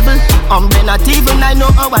on me level. Not even I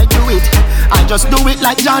know how I do it. I just do it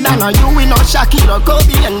like Jordan or you, we know Shaquille or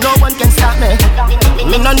Kobe, and no one can stop me.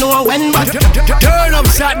 Me no know when, but turn up,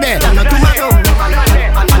 stop me. I'm not tomorrow.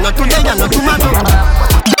 I'm not today, I'm not tomorrow.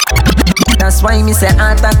 That's why me say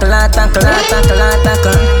attack.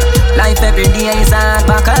 Life every day is hard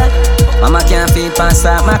buckle. Mama can't feed past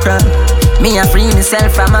that mackerel. Me a free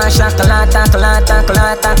myself from a shackle.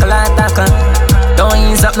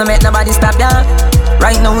 drop, no make nobody stop ya.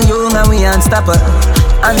 Right now we young and we unstoppable.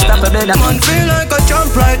 Unstoppable. Man feel like a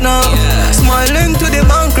champ right now. Smiling to the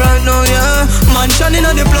bank right now, yeah. Man shining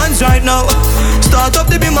on the plans right now. Start up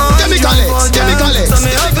the be man. Chemical X. So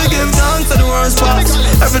me have to give thanks to the worst pass.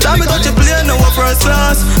 Every time we touch a plane, no one first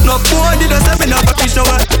class. No boy did a step in a package, no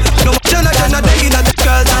way. No one cannot take it at the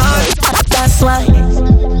girl's hand. That's why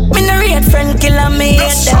me no rate friend killer me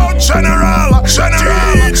hate them. General. Say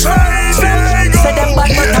them bad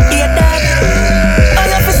but I hate them.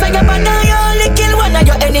 All of us say you bad and you only kill one of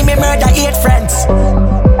your enemy, murder 8 friends.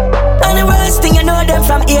 And the worst thing you know them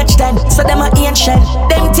from age 10. So them are ancient.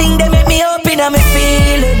 Them thing they make me open on my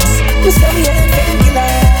feelings. You say we ain't friend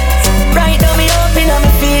killers. Right now me open on my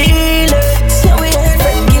feelings. So we ain't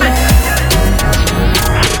friend killers.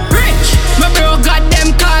 Rich, my bro got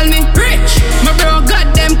them call me. Rich, my bro got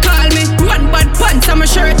them call me. One bad pants on my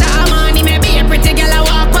shirt that I'm on. He may be a pretty girl I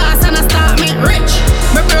walk past and I stop me. Rich,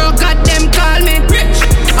 my bro got them call me. Rich,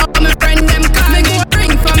 all my friend them call me. Go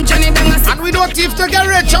ring from Johnny Dang. And we don't have to get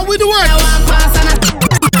rich, and we do it.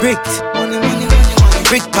 Brick,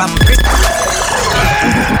 brick pam, brick.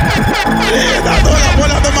 Yeah, that's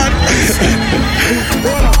one of the man.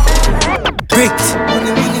 Brick,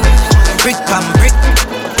 brick pam, brick.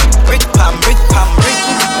 Brick pam, brick pam, brick.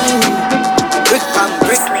 Brick pam,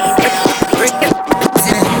 brick. Brick,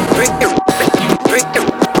 brick, brick,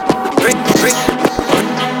 brick, brick.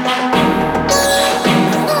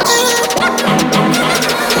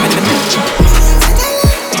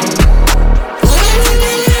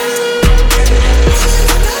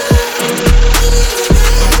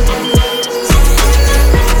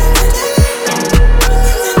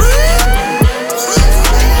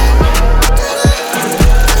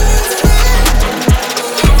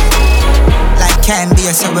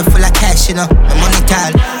 So we're full of cash, you know. My money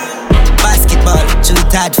tall. Basketball, too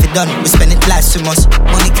tired for done. We spend it last too much.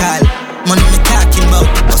 Money call. Money me talking about.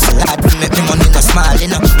 Hustle hard, we make me money no small, you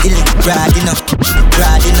know. The little broad, you know.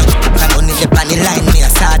 Broad, you know. My money the on the line, me I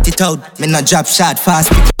start it out. Me no drop shot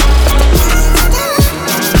fast.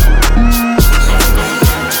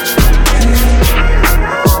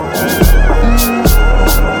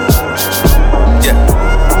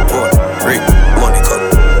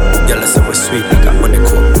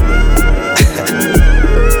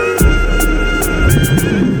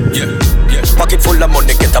 Full of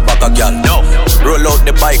money, get a bag of gal. No. Roll out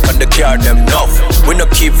the bike and the car, them. No. We no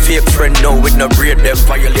keep fake friend, no. We no raid them.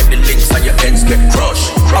 Violate the links and your ends get crushed.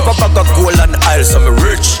 Have a bag of gold and aisle, so me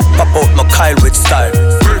rich. Pop out my Kyle with style.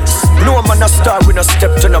 No man a star, we no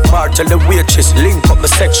step to the bar. Tell the waitress, link up my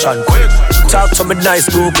section. Talk to me nice,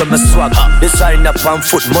 Google my swag. Design up on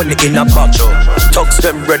foot, money in a bag. Tucks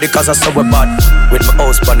them ready, cause I saw we bad. With my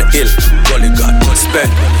house on the hill, Gully God.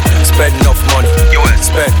 Spend enough money. You will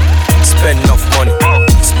spend enough money.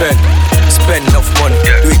 Spend enough money.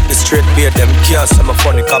 Do it the straight way, them can't say my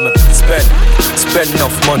funny. Come and spend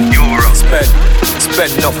enough money.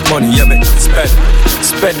 Spend enough money. Yeah, me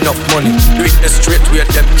spend enough money. Do it the straight way,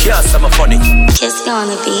 them can't say my funny. Kiss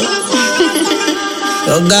gonna be.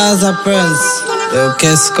 Yo, guys are friends. Yo,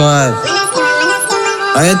 Kiss Squad.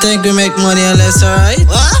 Why you think we make money unless alright?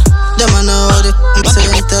 What? Them I know how the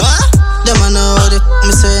center. Them I know how the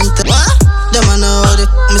center. Them I know how the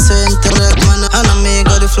center. Man, I know me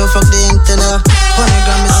got the flow, fuck the internet. 100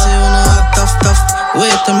 gram, me see you know tough.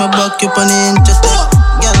 Wait till my buck up on the internet.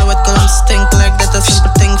 Girl, wet column stink like that. A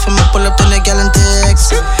simple thing for me pull up to the gal and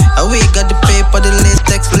text. We got the paper, the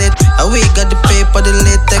latex lit. We got the paper, the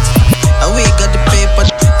latex. We got the paper.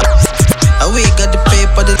 We got the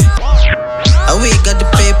paper, the. We got the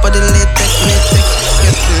paper, the latex.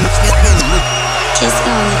 Kiss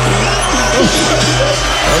gonna be.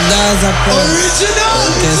 Oh, guys are original.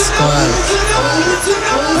 Kiss Squad.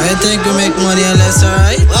 Why you think we make money unless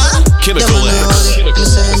alright? Chemical X.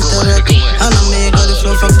 I know me got the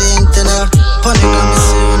flow from the internet. Funny got me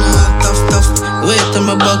see you know tough. Wait till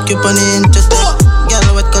my buck up on the internet.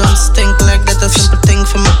 Girl, wet column stink like that. A simple thing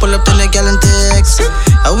for me pull up to the gal and text.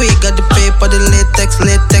 We got the paper, the latex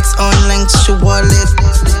online shoe wallet.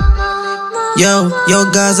 Yo,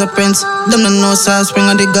 Gaza Prince. Them no know South Spring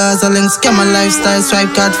on the Gaza links. Get my lifestyle,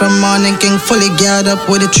 swipe card from Morning King. Fully geared up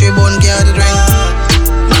with a 3-bone geared ring.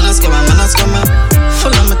 Man a scammer.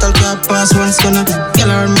 Full of metal car pass one stunner.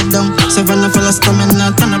 Girl hold me down. 7 fellas coming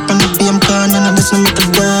out. Turn up on the BM corner. And this no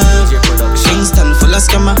metal dove. Kingston full of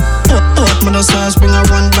scammer. Out me no South Spring a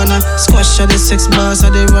one banner. Squash of the 6 bars.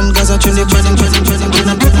 Of the run Gaza through the breading.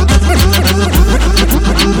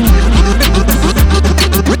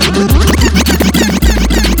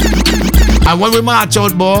 And when we march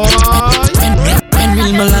out, boy. When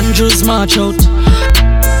real Melandros march out,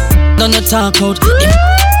 don't you talk out.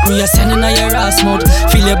 We are sending on your ass mouth.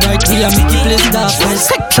 Feel your bright, we are make you place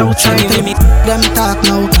darkness. Outside, them talk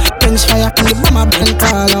now. French fire from the bomber and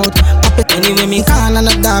call out. Pop it anyway, me can on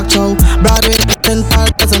a dark show. Broadway, 10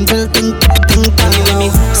 parts and building. Anyway, me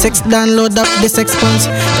 6 download up the 6 pounds.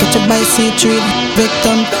 Catch it by C3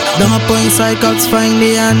 victim. Down a point cycles, find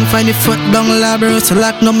the hand, find the foot down labor. So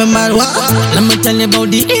lock no me mad. Let me tell you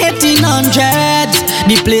about the 1800s.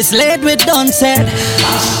 The place laid with done said.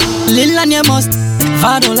 Lil and you must.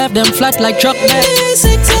 I don't left them flat like truck bed.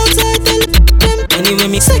 6 outside, tell them. Anyway,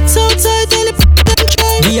 me 6 outside, tell them.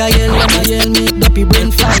 Me a yell and I yell, me dopey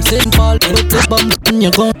brain fly. Same fall, put the bomb in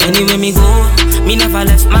your gun. Anyway, me go, me never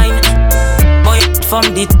left mine. Boy, from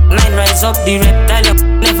the 9 rise up the reptile, you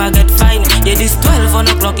never get fine. Yeah, this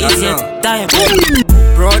 12 o'clock is your time.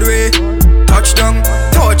 Broadway, touchdown,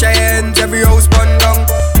 touch your hands, every house burn down.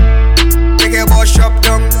 Take a bus shop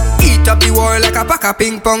down, eat up the wall like a pack of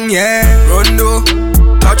ping pong, yeah. Rondo,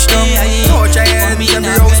 touchdown, touch your hands,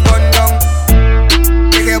 every house burn down.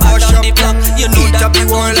 Take a bus shop down, eat up the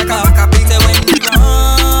wall like a pack of ping pong.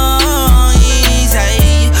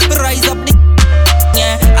 Rise up the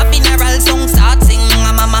yeah, a funeral song start sing,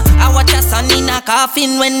 mama. I watch a son in a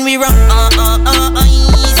coffin when we run.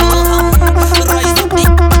 Rise up the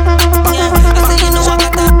yeah, I say you know I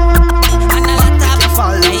got that, and I let that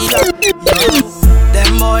fall like.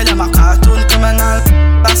 Them boy, them a cartoon criminal.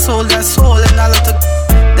 That's all their soul in a lot of.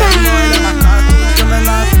 Them boy, them a cartoon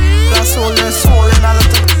criminal. That's all their soul in a lot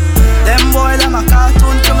of. Them boy, them a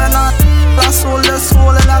cartoon criminal. That's all their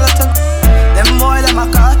soul in a lot of. Them boy, them a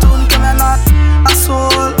cartoon criminal. That's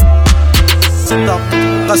all. Stop,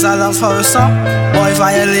 cause I love her so. Boy,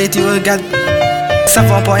 violate you will get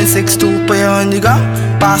 7.62 per year on the gun.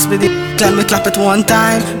 Pass me the let me clap it one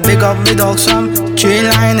time. Big up me dogs from 3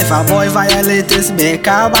 line. If a boy violate this, make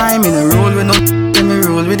a buy. Me no roll with no, me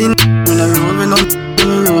roll with the. Me no roll with no,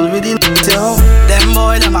 me roll with the. Yo, them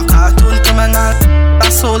boy, them a cartoon criminal.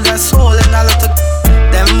 That's all their soul in a lot of.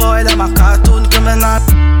 Them boy, them a cartoon criminal.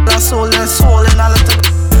 That's all their soul in a lot of.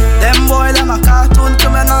 Them boy, them a cartoon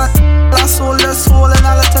criminal. That's all their soul in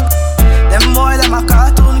a lot of. Them boy, them a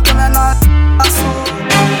cartoon criminal. That's all.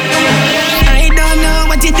 I don't know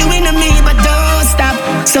what you're doing to me, but don't stop.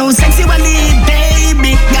 So sexually,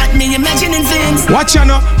 baby, got me imagining things. Watch out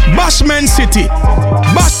now, Bashman City.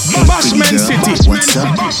 Bashman City. What's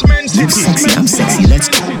up? You sexy, I'm sexy, let's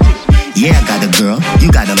go. Yeah, I got a girl,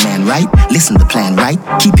 you got a man, right? Listen to plan, right?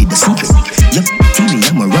 Keep it a secret. Yup, teeny,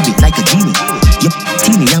 I'ma rub it like a genie. Yup,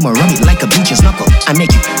 teeny, I'ma rub it like a bleacher's knuckle. I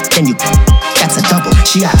make you, then you, that's a double.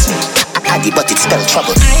 She asked me, Addy, but it spelled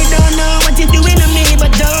trouble. I don't know what you're doing to me,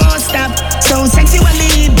 but don't stop. So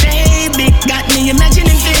sexually, baby, got me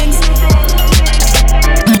imagining things.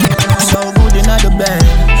 So good in the bed.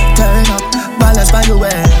 Turn up, balance by the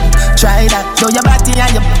way. Try that, show your body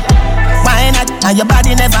and your. Why not? And your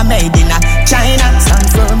body never made in a China. Stand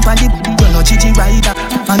firm on the you know Gigi rider.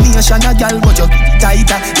 A nation a girl but you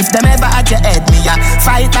tighter. If them ever at your head, me a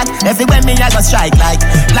fight back. Everywhere me a go strike like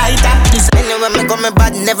lighter. Anyway me go me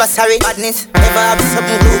bad, never sorry. Badness, never have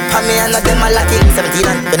something glue pa me and them a lucky. 17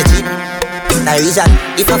 and 20 cheap. The reason,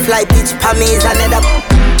 if I fly pitch pa me is another.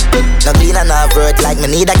 No clean and no vert like me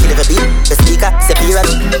need a kill of a beat. The speaker, superior.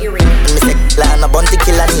 Me say, plan a bounty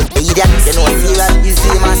killer need idiot. You know serial, you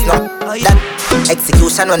see mass no. That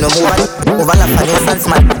execution when we move on. Move on like a nuisance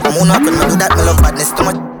man. I'm on up when me do that, me love badness too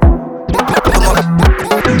much. Come up,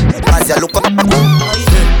 as you look up.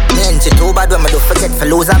 Me ain't too bad when me do forget for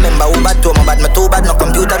lose. I remember who bad to me bad, me too bad. No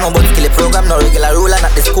computer, no both skill program, no regular ruler.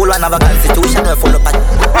 Not the school one, have a constitution, we full up at.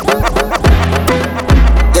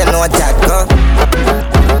 You know what that go.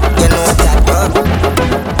 You know what that go.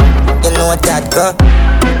 You know what that go.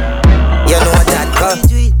 You know what that go.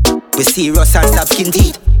 We serious and stop skin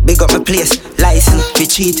teeth. Big up my place, license, we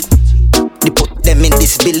cheat. They put them in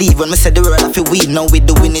disbelief. When me say the word I feel weed, now we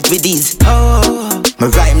doing it with ease. Oh, my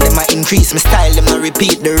rhyme them I increase, my style them I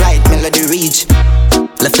repeat. The right melody reach.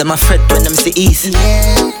 Left them a fret when them see east.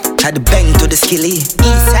 Yeah. Had the bang to the skilly. East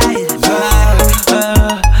side.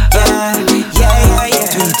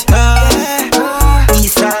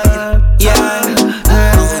 East side. Yeah.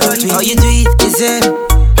 How you do it? Is it?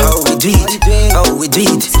 How we do it? How we do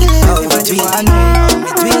it? How we do it?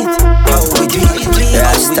 How we do it?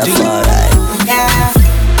 Rastafari.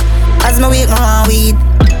 Yeah. As my week, my want weed.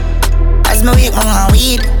 As my week, my want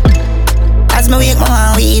weed. As my week, my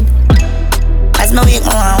want weed. As my week,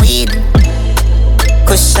 my want weed.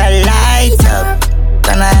 Cause I light up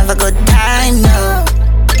when I have a good time now.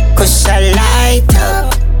 Cause I light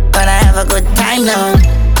up when I have a good time now.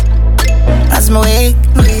 As my wake,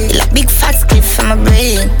 like big fat split from my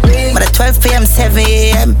brain. But at 12 p.m., 7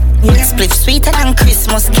 a.m. Split sweeter than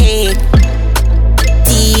Christmas cake.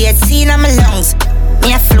 THC in my lungs.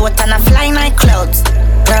 Me a float and a fly like clouds.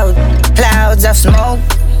 Clouds of smoke.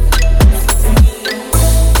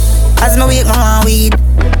 As my wake, I want weed.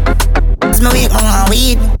 As my wake, I want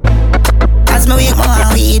weed. As my wake, I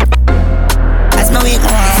want weed. As my wake,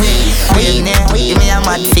 I want weed. Give me a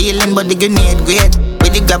mad feeling, but the grenade great.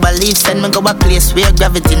 With the grab a leaf, send me go a place where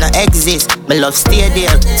gravity no exist. My love stay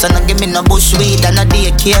there, so no give me no bush weed and no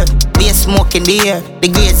daycare. Be a smoke in the air, the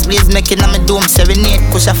grades blaze making on my dome serenade.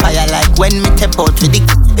 Push a fire like when me tap out with the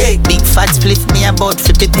big fat split me about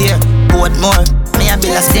 50 pair. Boat more, me a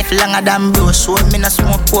bill a stiff longer than bro. Show me no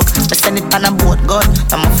smoke pork, me send it on a boat gun.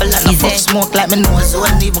 I'm a fella no fuck smoke like me nose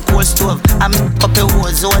zone. Even cold stove, I'm up a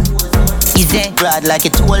war zone. Easy, broad like a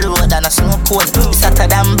toll road and a snow cone. It's hotter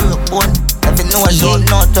than broke bone. Every nose out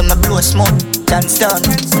north when I blow smoke. Dance down.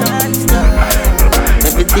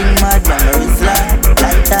 Everything mad, memories long.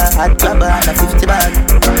 Lighter, hot grabber and a 50 bag.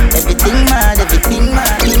 Everything mad, everything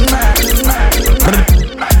mad.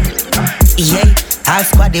 Yeah, half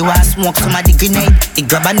squad they want smoke some of the grenade. The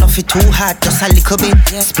grabber nothing too hot, just a little bit.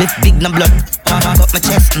 Split big no blood, mama got my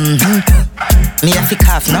chest. Me a fi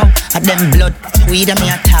cough now, at them blood. Weed and me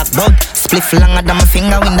a talk about. Split longer than my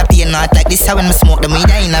finger when the pain not like this. How when me smoke the weed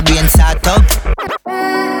in a brain start up.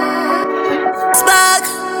 Spark,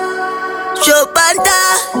 show panta,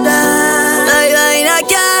 I in a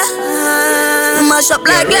car, mash up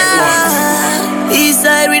like glass. East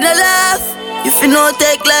side with a laugh. If you no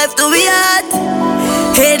take life to be hard,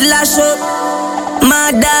 head lash up,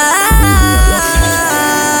 mother.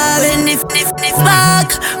 When if back,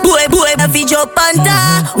 boy, a video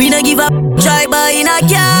panta. We no give up, try buy in a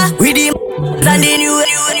car. With him, and then you.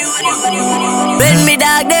 When me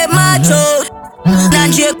dog them macho,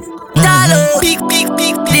 and check talo. Big,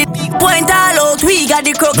 point all out. We got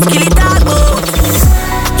the crook, kill it all.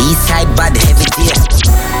 East side bad heavy deer.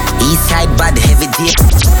 East side bad heavy deer.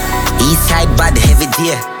 East side bad heavy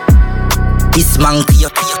deer. This monkey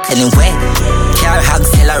up anywhere. Car hog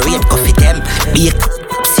accelerate, coffee them. Be a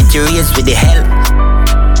city raised with the hell.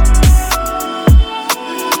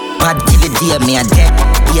 Bad till the deer me a dead.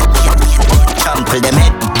 Trample them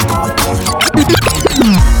head.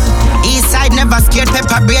 East side never scared.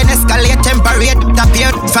 Pepper brain escalate, temperate.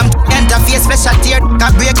 Appear from interface, special tier.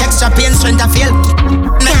 Can break extra pain, strength of feel.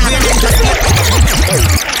 Make brain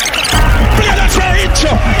interface.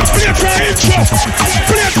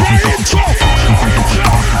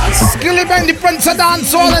 Skilly Bang, the Prince of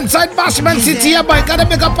Dancehall inside Bashman City here, boy. Gotta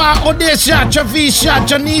make up our Odesha, Chafisha,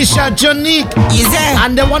 Janisha, Janique.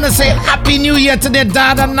 And they wanna say Happy New Year to their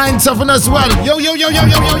dad and 9/7 as well. Yo.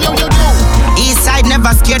 East side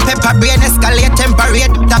never scared. Pepper brain escalate,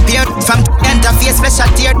 temperate. Appear from interface, special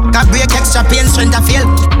tier. Can break extra pain, strength of feel.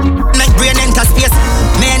 Make brain enter space.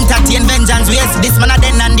 Me entertain vengeance ways. This man a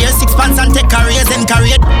den and there 6 pants and take careers and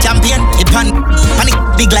career. Champion, it panic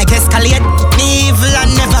big like escalate. Me evil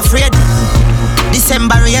and never afraid.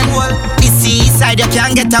 December rain wall. This east side you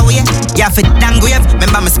can't get away. You have it down grave.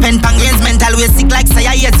 Remember me spend pan grains. Mental way sick like say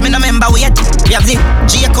yes. Me no remember wait. We have the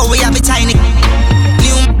Jacob, we have the tiny.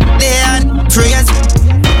 New there phrase.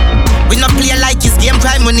 We no play like his game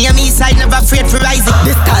crime. We name east side never afraid for rising.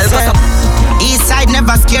 This style goes up. East side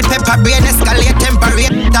never scared. Pepper brain escalate,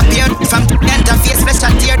 temperate. Appear from interface,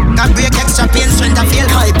 special tier. Can break extra pain, strength of feel.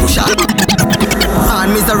 High pusher.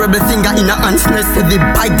 Man, miserable finger in a hands. Heavy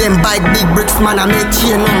bite them, bite big bricks. Man, I make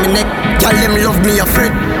chain on my neck. Girl, them love me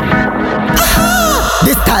afraid.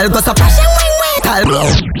 This style goes up. Style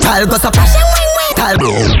goes up.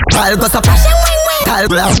 Style goes up.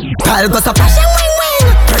 Style goes up.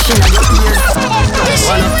 Fresh in your ears.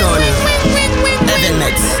 One up town, Heaven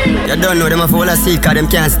Meds. You don't know them a full of seeker. Them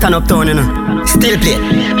can't stand up town, you know. Still play.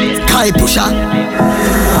 Sky pusher.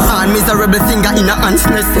 Man, miserable finger in a hands.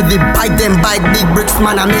 Heavy bite them, bite big bricks.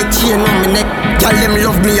 Man, I make chain on my neck. Girl, them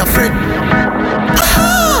love me afraid.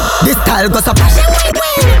 This style goes up.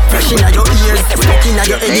 Fresh in your ears. Stuck in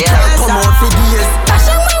your head. It can't come out for years.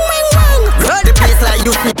 The place like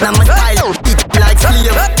you fit on my style. It like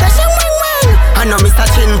slave. I know Mr.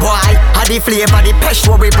 Chin boy. How the flavor, the pesh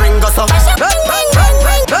what we bring us up.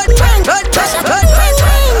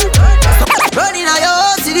 Running on your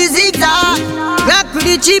house to the zigzag. Black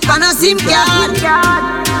pretty cheap and a SIM card.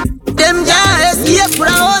 Them can't escape for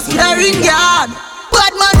a house with a ring guard.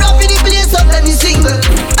 Bad man run for the place up, let me single.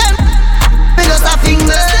 Me just a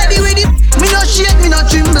finger. Steady with it, me no shake, me no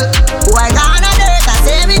tremble. Why gonna dirt, I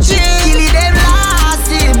say me chill. Kill it, them last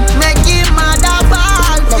him. Make him mad a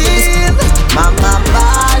ball team. Mama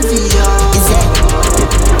ball yo.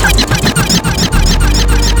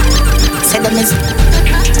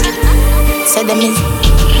 Say them is.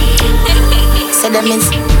 Say them is.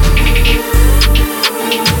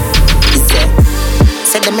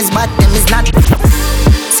 Say them is bad, them is not.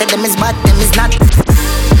 Say them is bad, them is not.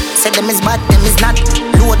 Say them is bad, them is not.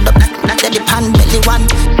 Load up, not the pan belly one.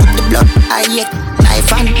 Put the blood, I hate,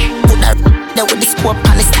 knife on. Put that there with the scope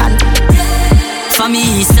on his stand. For me,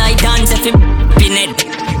 east side dance, if you pinhead.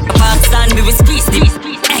 Pakistan, we will squeeze them.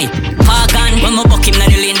 Hey, Pagan, when we buck him, na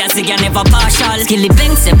the lane, that's the guy never partial. Kill the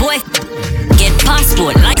bank, say boy. Get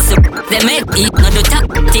passport, like so. Them head, eat, no do tap.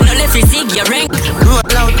 Think no left, zig, your rank. Roll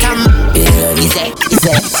out, easy.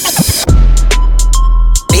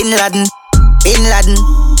 Bin Laden, Bin Laden,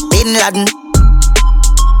 Bin Laden,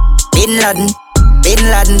 Bin Laden, Bin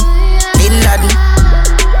Laden, Bin Laden,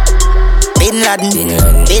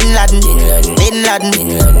 Bin Laden, Bin Laden,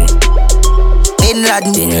 Bin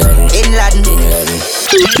Laden, Bin Laden, Bin Laden.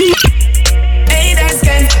 Hey, that's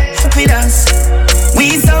good with us.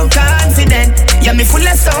 We so confident. Yeah, me full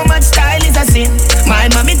of so much style is a sin. My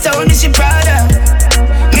mommy told me she proud of.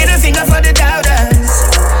 Middle finger for the doubters.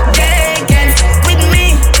 They get with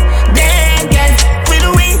me. They get with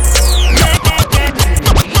we.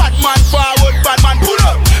 Bad man forward, bad man pull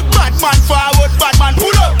up. Bad man forward, bad man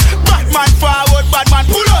pull up. Bad man forward, bad man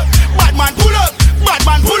pull up. Bad man pull up. Bad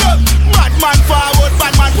man pull up. Bad man forward,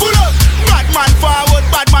 bad man pull up. Bad man forward,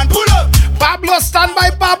 bad man pull up. Pablo, stand by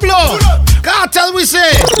Pablo. Cartel we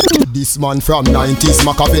say. This man from 90s,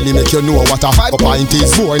 Machiavelli make you know what a hype pint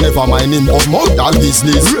is. Boy, never mind him of mortal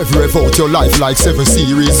business. Rev out your life like 7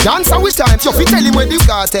 series. Dancer with time, you fi tell him where the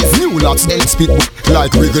cartel. New lots, then spit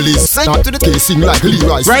like Wrigley's. Not to the casing like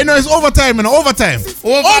Leroy's. Right now it's overtime, man, overtime.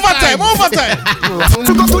 Overtime.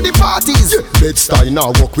 To go to the parties. Bed-Stuy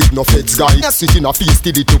now walk with no feds guy. Sit in a feast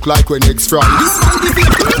till it look like when next Friday.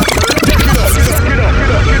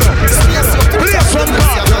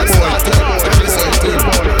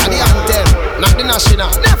 Not the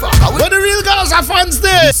national. Never. But the real girls are fans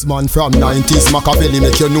there. This man from 90s, Machiavelli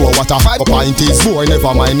make you know what a hype pint is. Boy,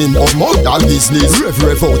 never mind him of mortal business.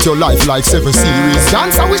 Rev out your life like 7 series.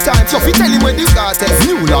 Dancer with time, you fi tell him where the cartel.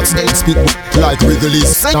 New lots, then spit like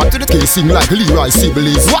Wrigley's. Not to the casing like Leroy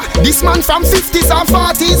Sibbles. What? This man from 50s and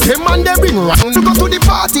 40s. Them man they bring round to go to the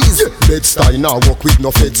parties. Bed-Stuy now walk with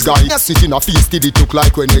no feds guy. Sit in a feast till it look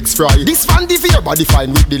like when next Friday. This fan the fear body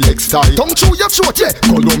fine with the legs tie. Tongue through your throat, yeah.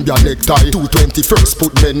 Columbia necktie. 221st,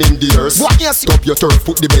 put men in the earth. What? Yes, stop your turf,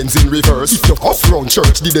 put the Benz in reverse. If you off round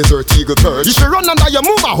church, the desert eagle perch. If you run under your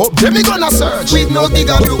move, I hope them me gonna search. With no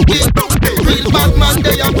digger Brooklyn. Real bad man,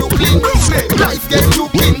 they are Brooklyn. Life get you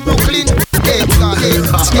in Brooklyn.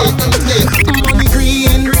 Money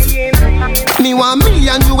green. Me $1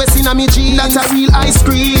 million US in a me jeans. That's a real ice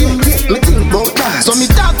cream. Me think about that. So me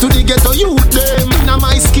talk to the ghetto youth them in a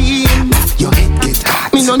my scheme. Your head get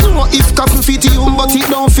hot. Me no know if coffee fit you, but it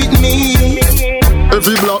don't fit me.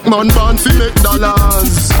 Every black man born fi make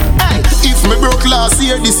dollars. Hey, if me broke last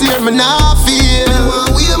year, this year me nah feel. Me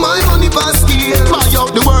want wear my money basket. Buy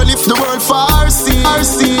out the world if the world far see.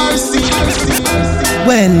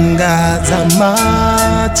 When God's a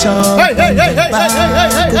march on.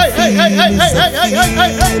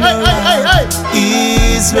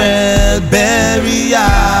 Israel Beria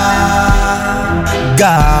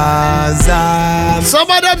Gaza. Some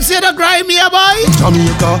of them say the grimy boy.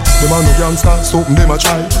 Jamaica, them are no gangster, something them a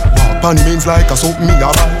try. Walk on means like a something me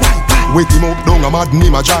a buy. Wake him up, down a mad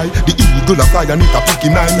name a dry. The eagle a fly and it a pick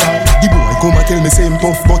him 9 eye. The boy come and tell me same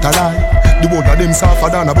tough but a lie. The one of them softer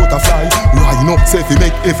than a butterfly. Line up safe he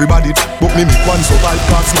make everybody. But me make one survive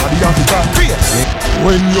cause now the Africa.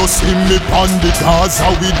 When you see me on the Gaza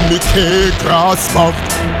with me K-Cross pop.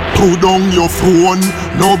 Throw down your phone,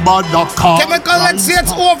 nobody call. Chemical, let's see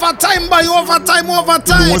it's overtime by overtime.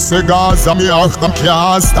 No say Gaza me I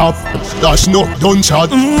can't stop. Dash no, don't chat.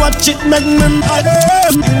 Watch it make me mad.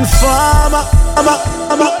 Informer.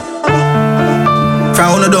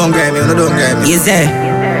 From don't grab me. Is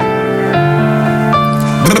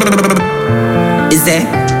there?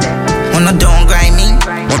 Wanna don't grind me?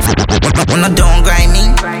 Wanna don't grind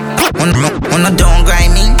me? Wanna don't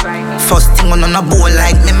grind me? First thing on a bowl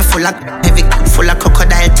like me full of heavy, full of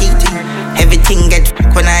crocodile teeth. Everything get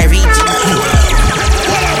when I reach.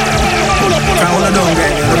 Wanna don't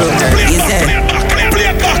grind me? Is there?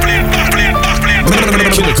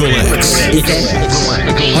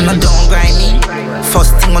 Wanna don't grind me?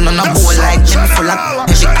 First thing on a bowl like me full of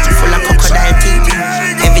crocodile teeth.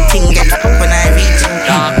 Everything get when I reach.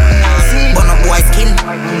 Burn up boy skin.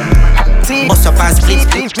 Bust up and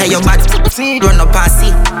split. Tell your bad. Run up and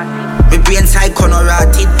see. My brain side corner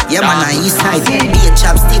rotted. Yeah man on east side. Be a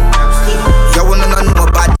chapstick. You wanna know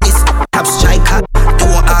about this? Tap striker.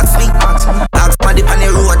 Don't ask me. Ask somebody on the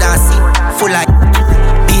road and see. Full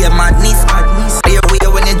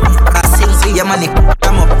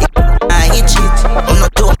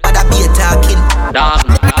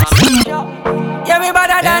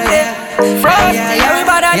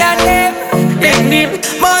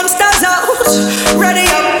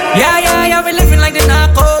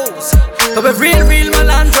we real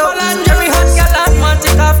Melandros. Every hot gal and want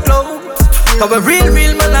take off clothes. Cause we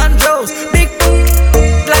real Melandros. Big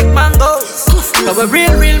like mangoes. Cause we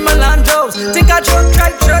real Melandros. Think I joke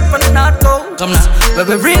right shirt from the North Coast. Come now,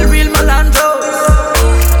 we real Melandros.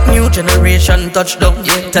 New generation touchdown.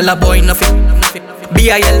 Yeah. Tell a boy nothing.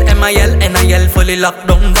 BIL, MIL, NIL fully locked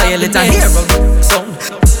down. Violate a hero sound.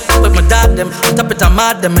 With my dad them, top it a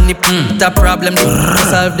mad them and the problem they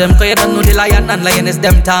solve them. Cause you don't know the lion and lioness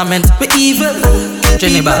them torment. We evil,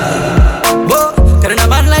 Jenny bad. Whoa, cause in a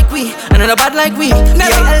man like we, and in a bad like we.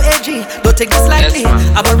 B-I-L-A-G, don't take this lightly.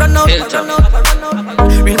 I will run out,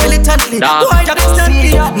 real militantly. Boy, Jack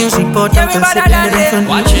instantly. News report, I'm considering the different.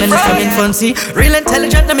 Men is coming fancy. Real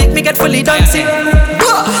intelligent, they make me get fully dancing.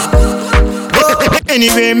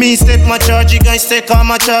 Anyway, me step my charge, you guys take all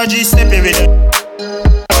my charges, step it with it.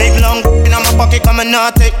 Big long in my pocket, come and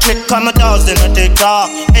not take trick, come my dogs, then I take talk.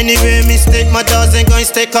 Anyway, me step my dogs, then guys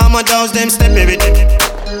take all my dogs, them step it with it.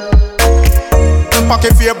 The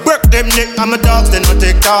pocket fear break them neck, come my dogs, then I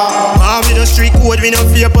take talk. Man with a street code, we no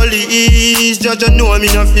fear police. Judge know me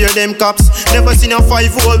no fear them cops. Never seen a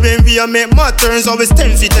 5-hole when we make my turns, always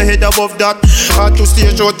 10 feet ahead above that. Hard to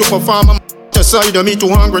stage out to perform. Side of me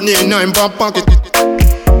 200 grenade, 9 bomb pocket.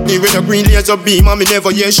 With a green laser beam, and me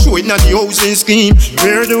never yet show it, not the housing scheme.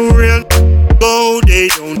 Where the real go, they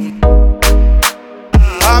don't.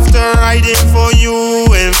 After riding for you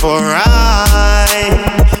and for I,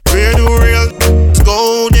 where the real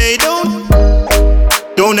go, they don't.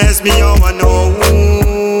 Don't ask me how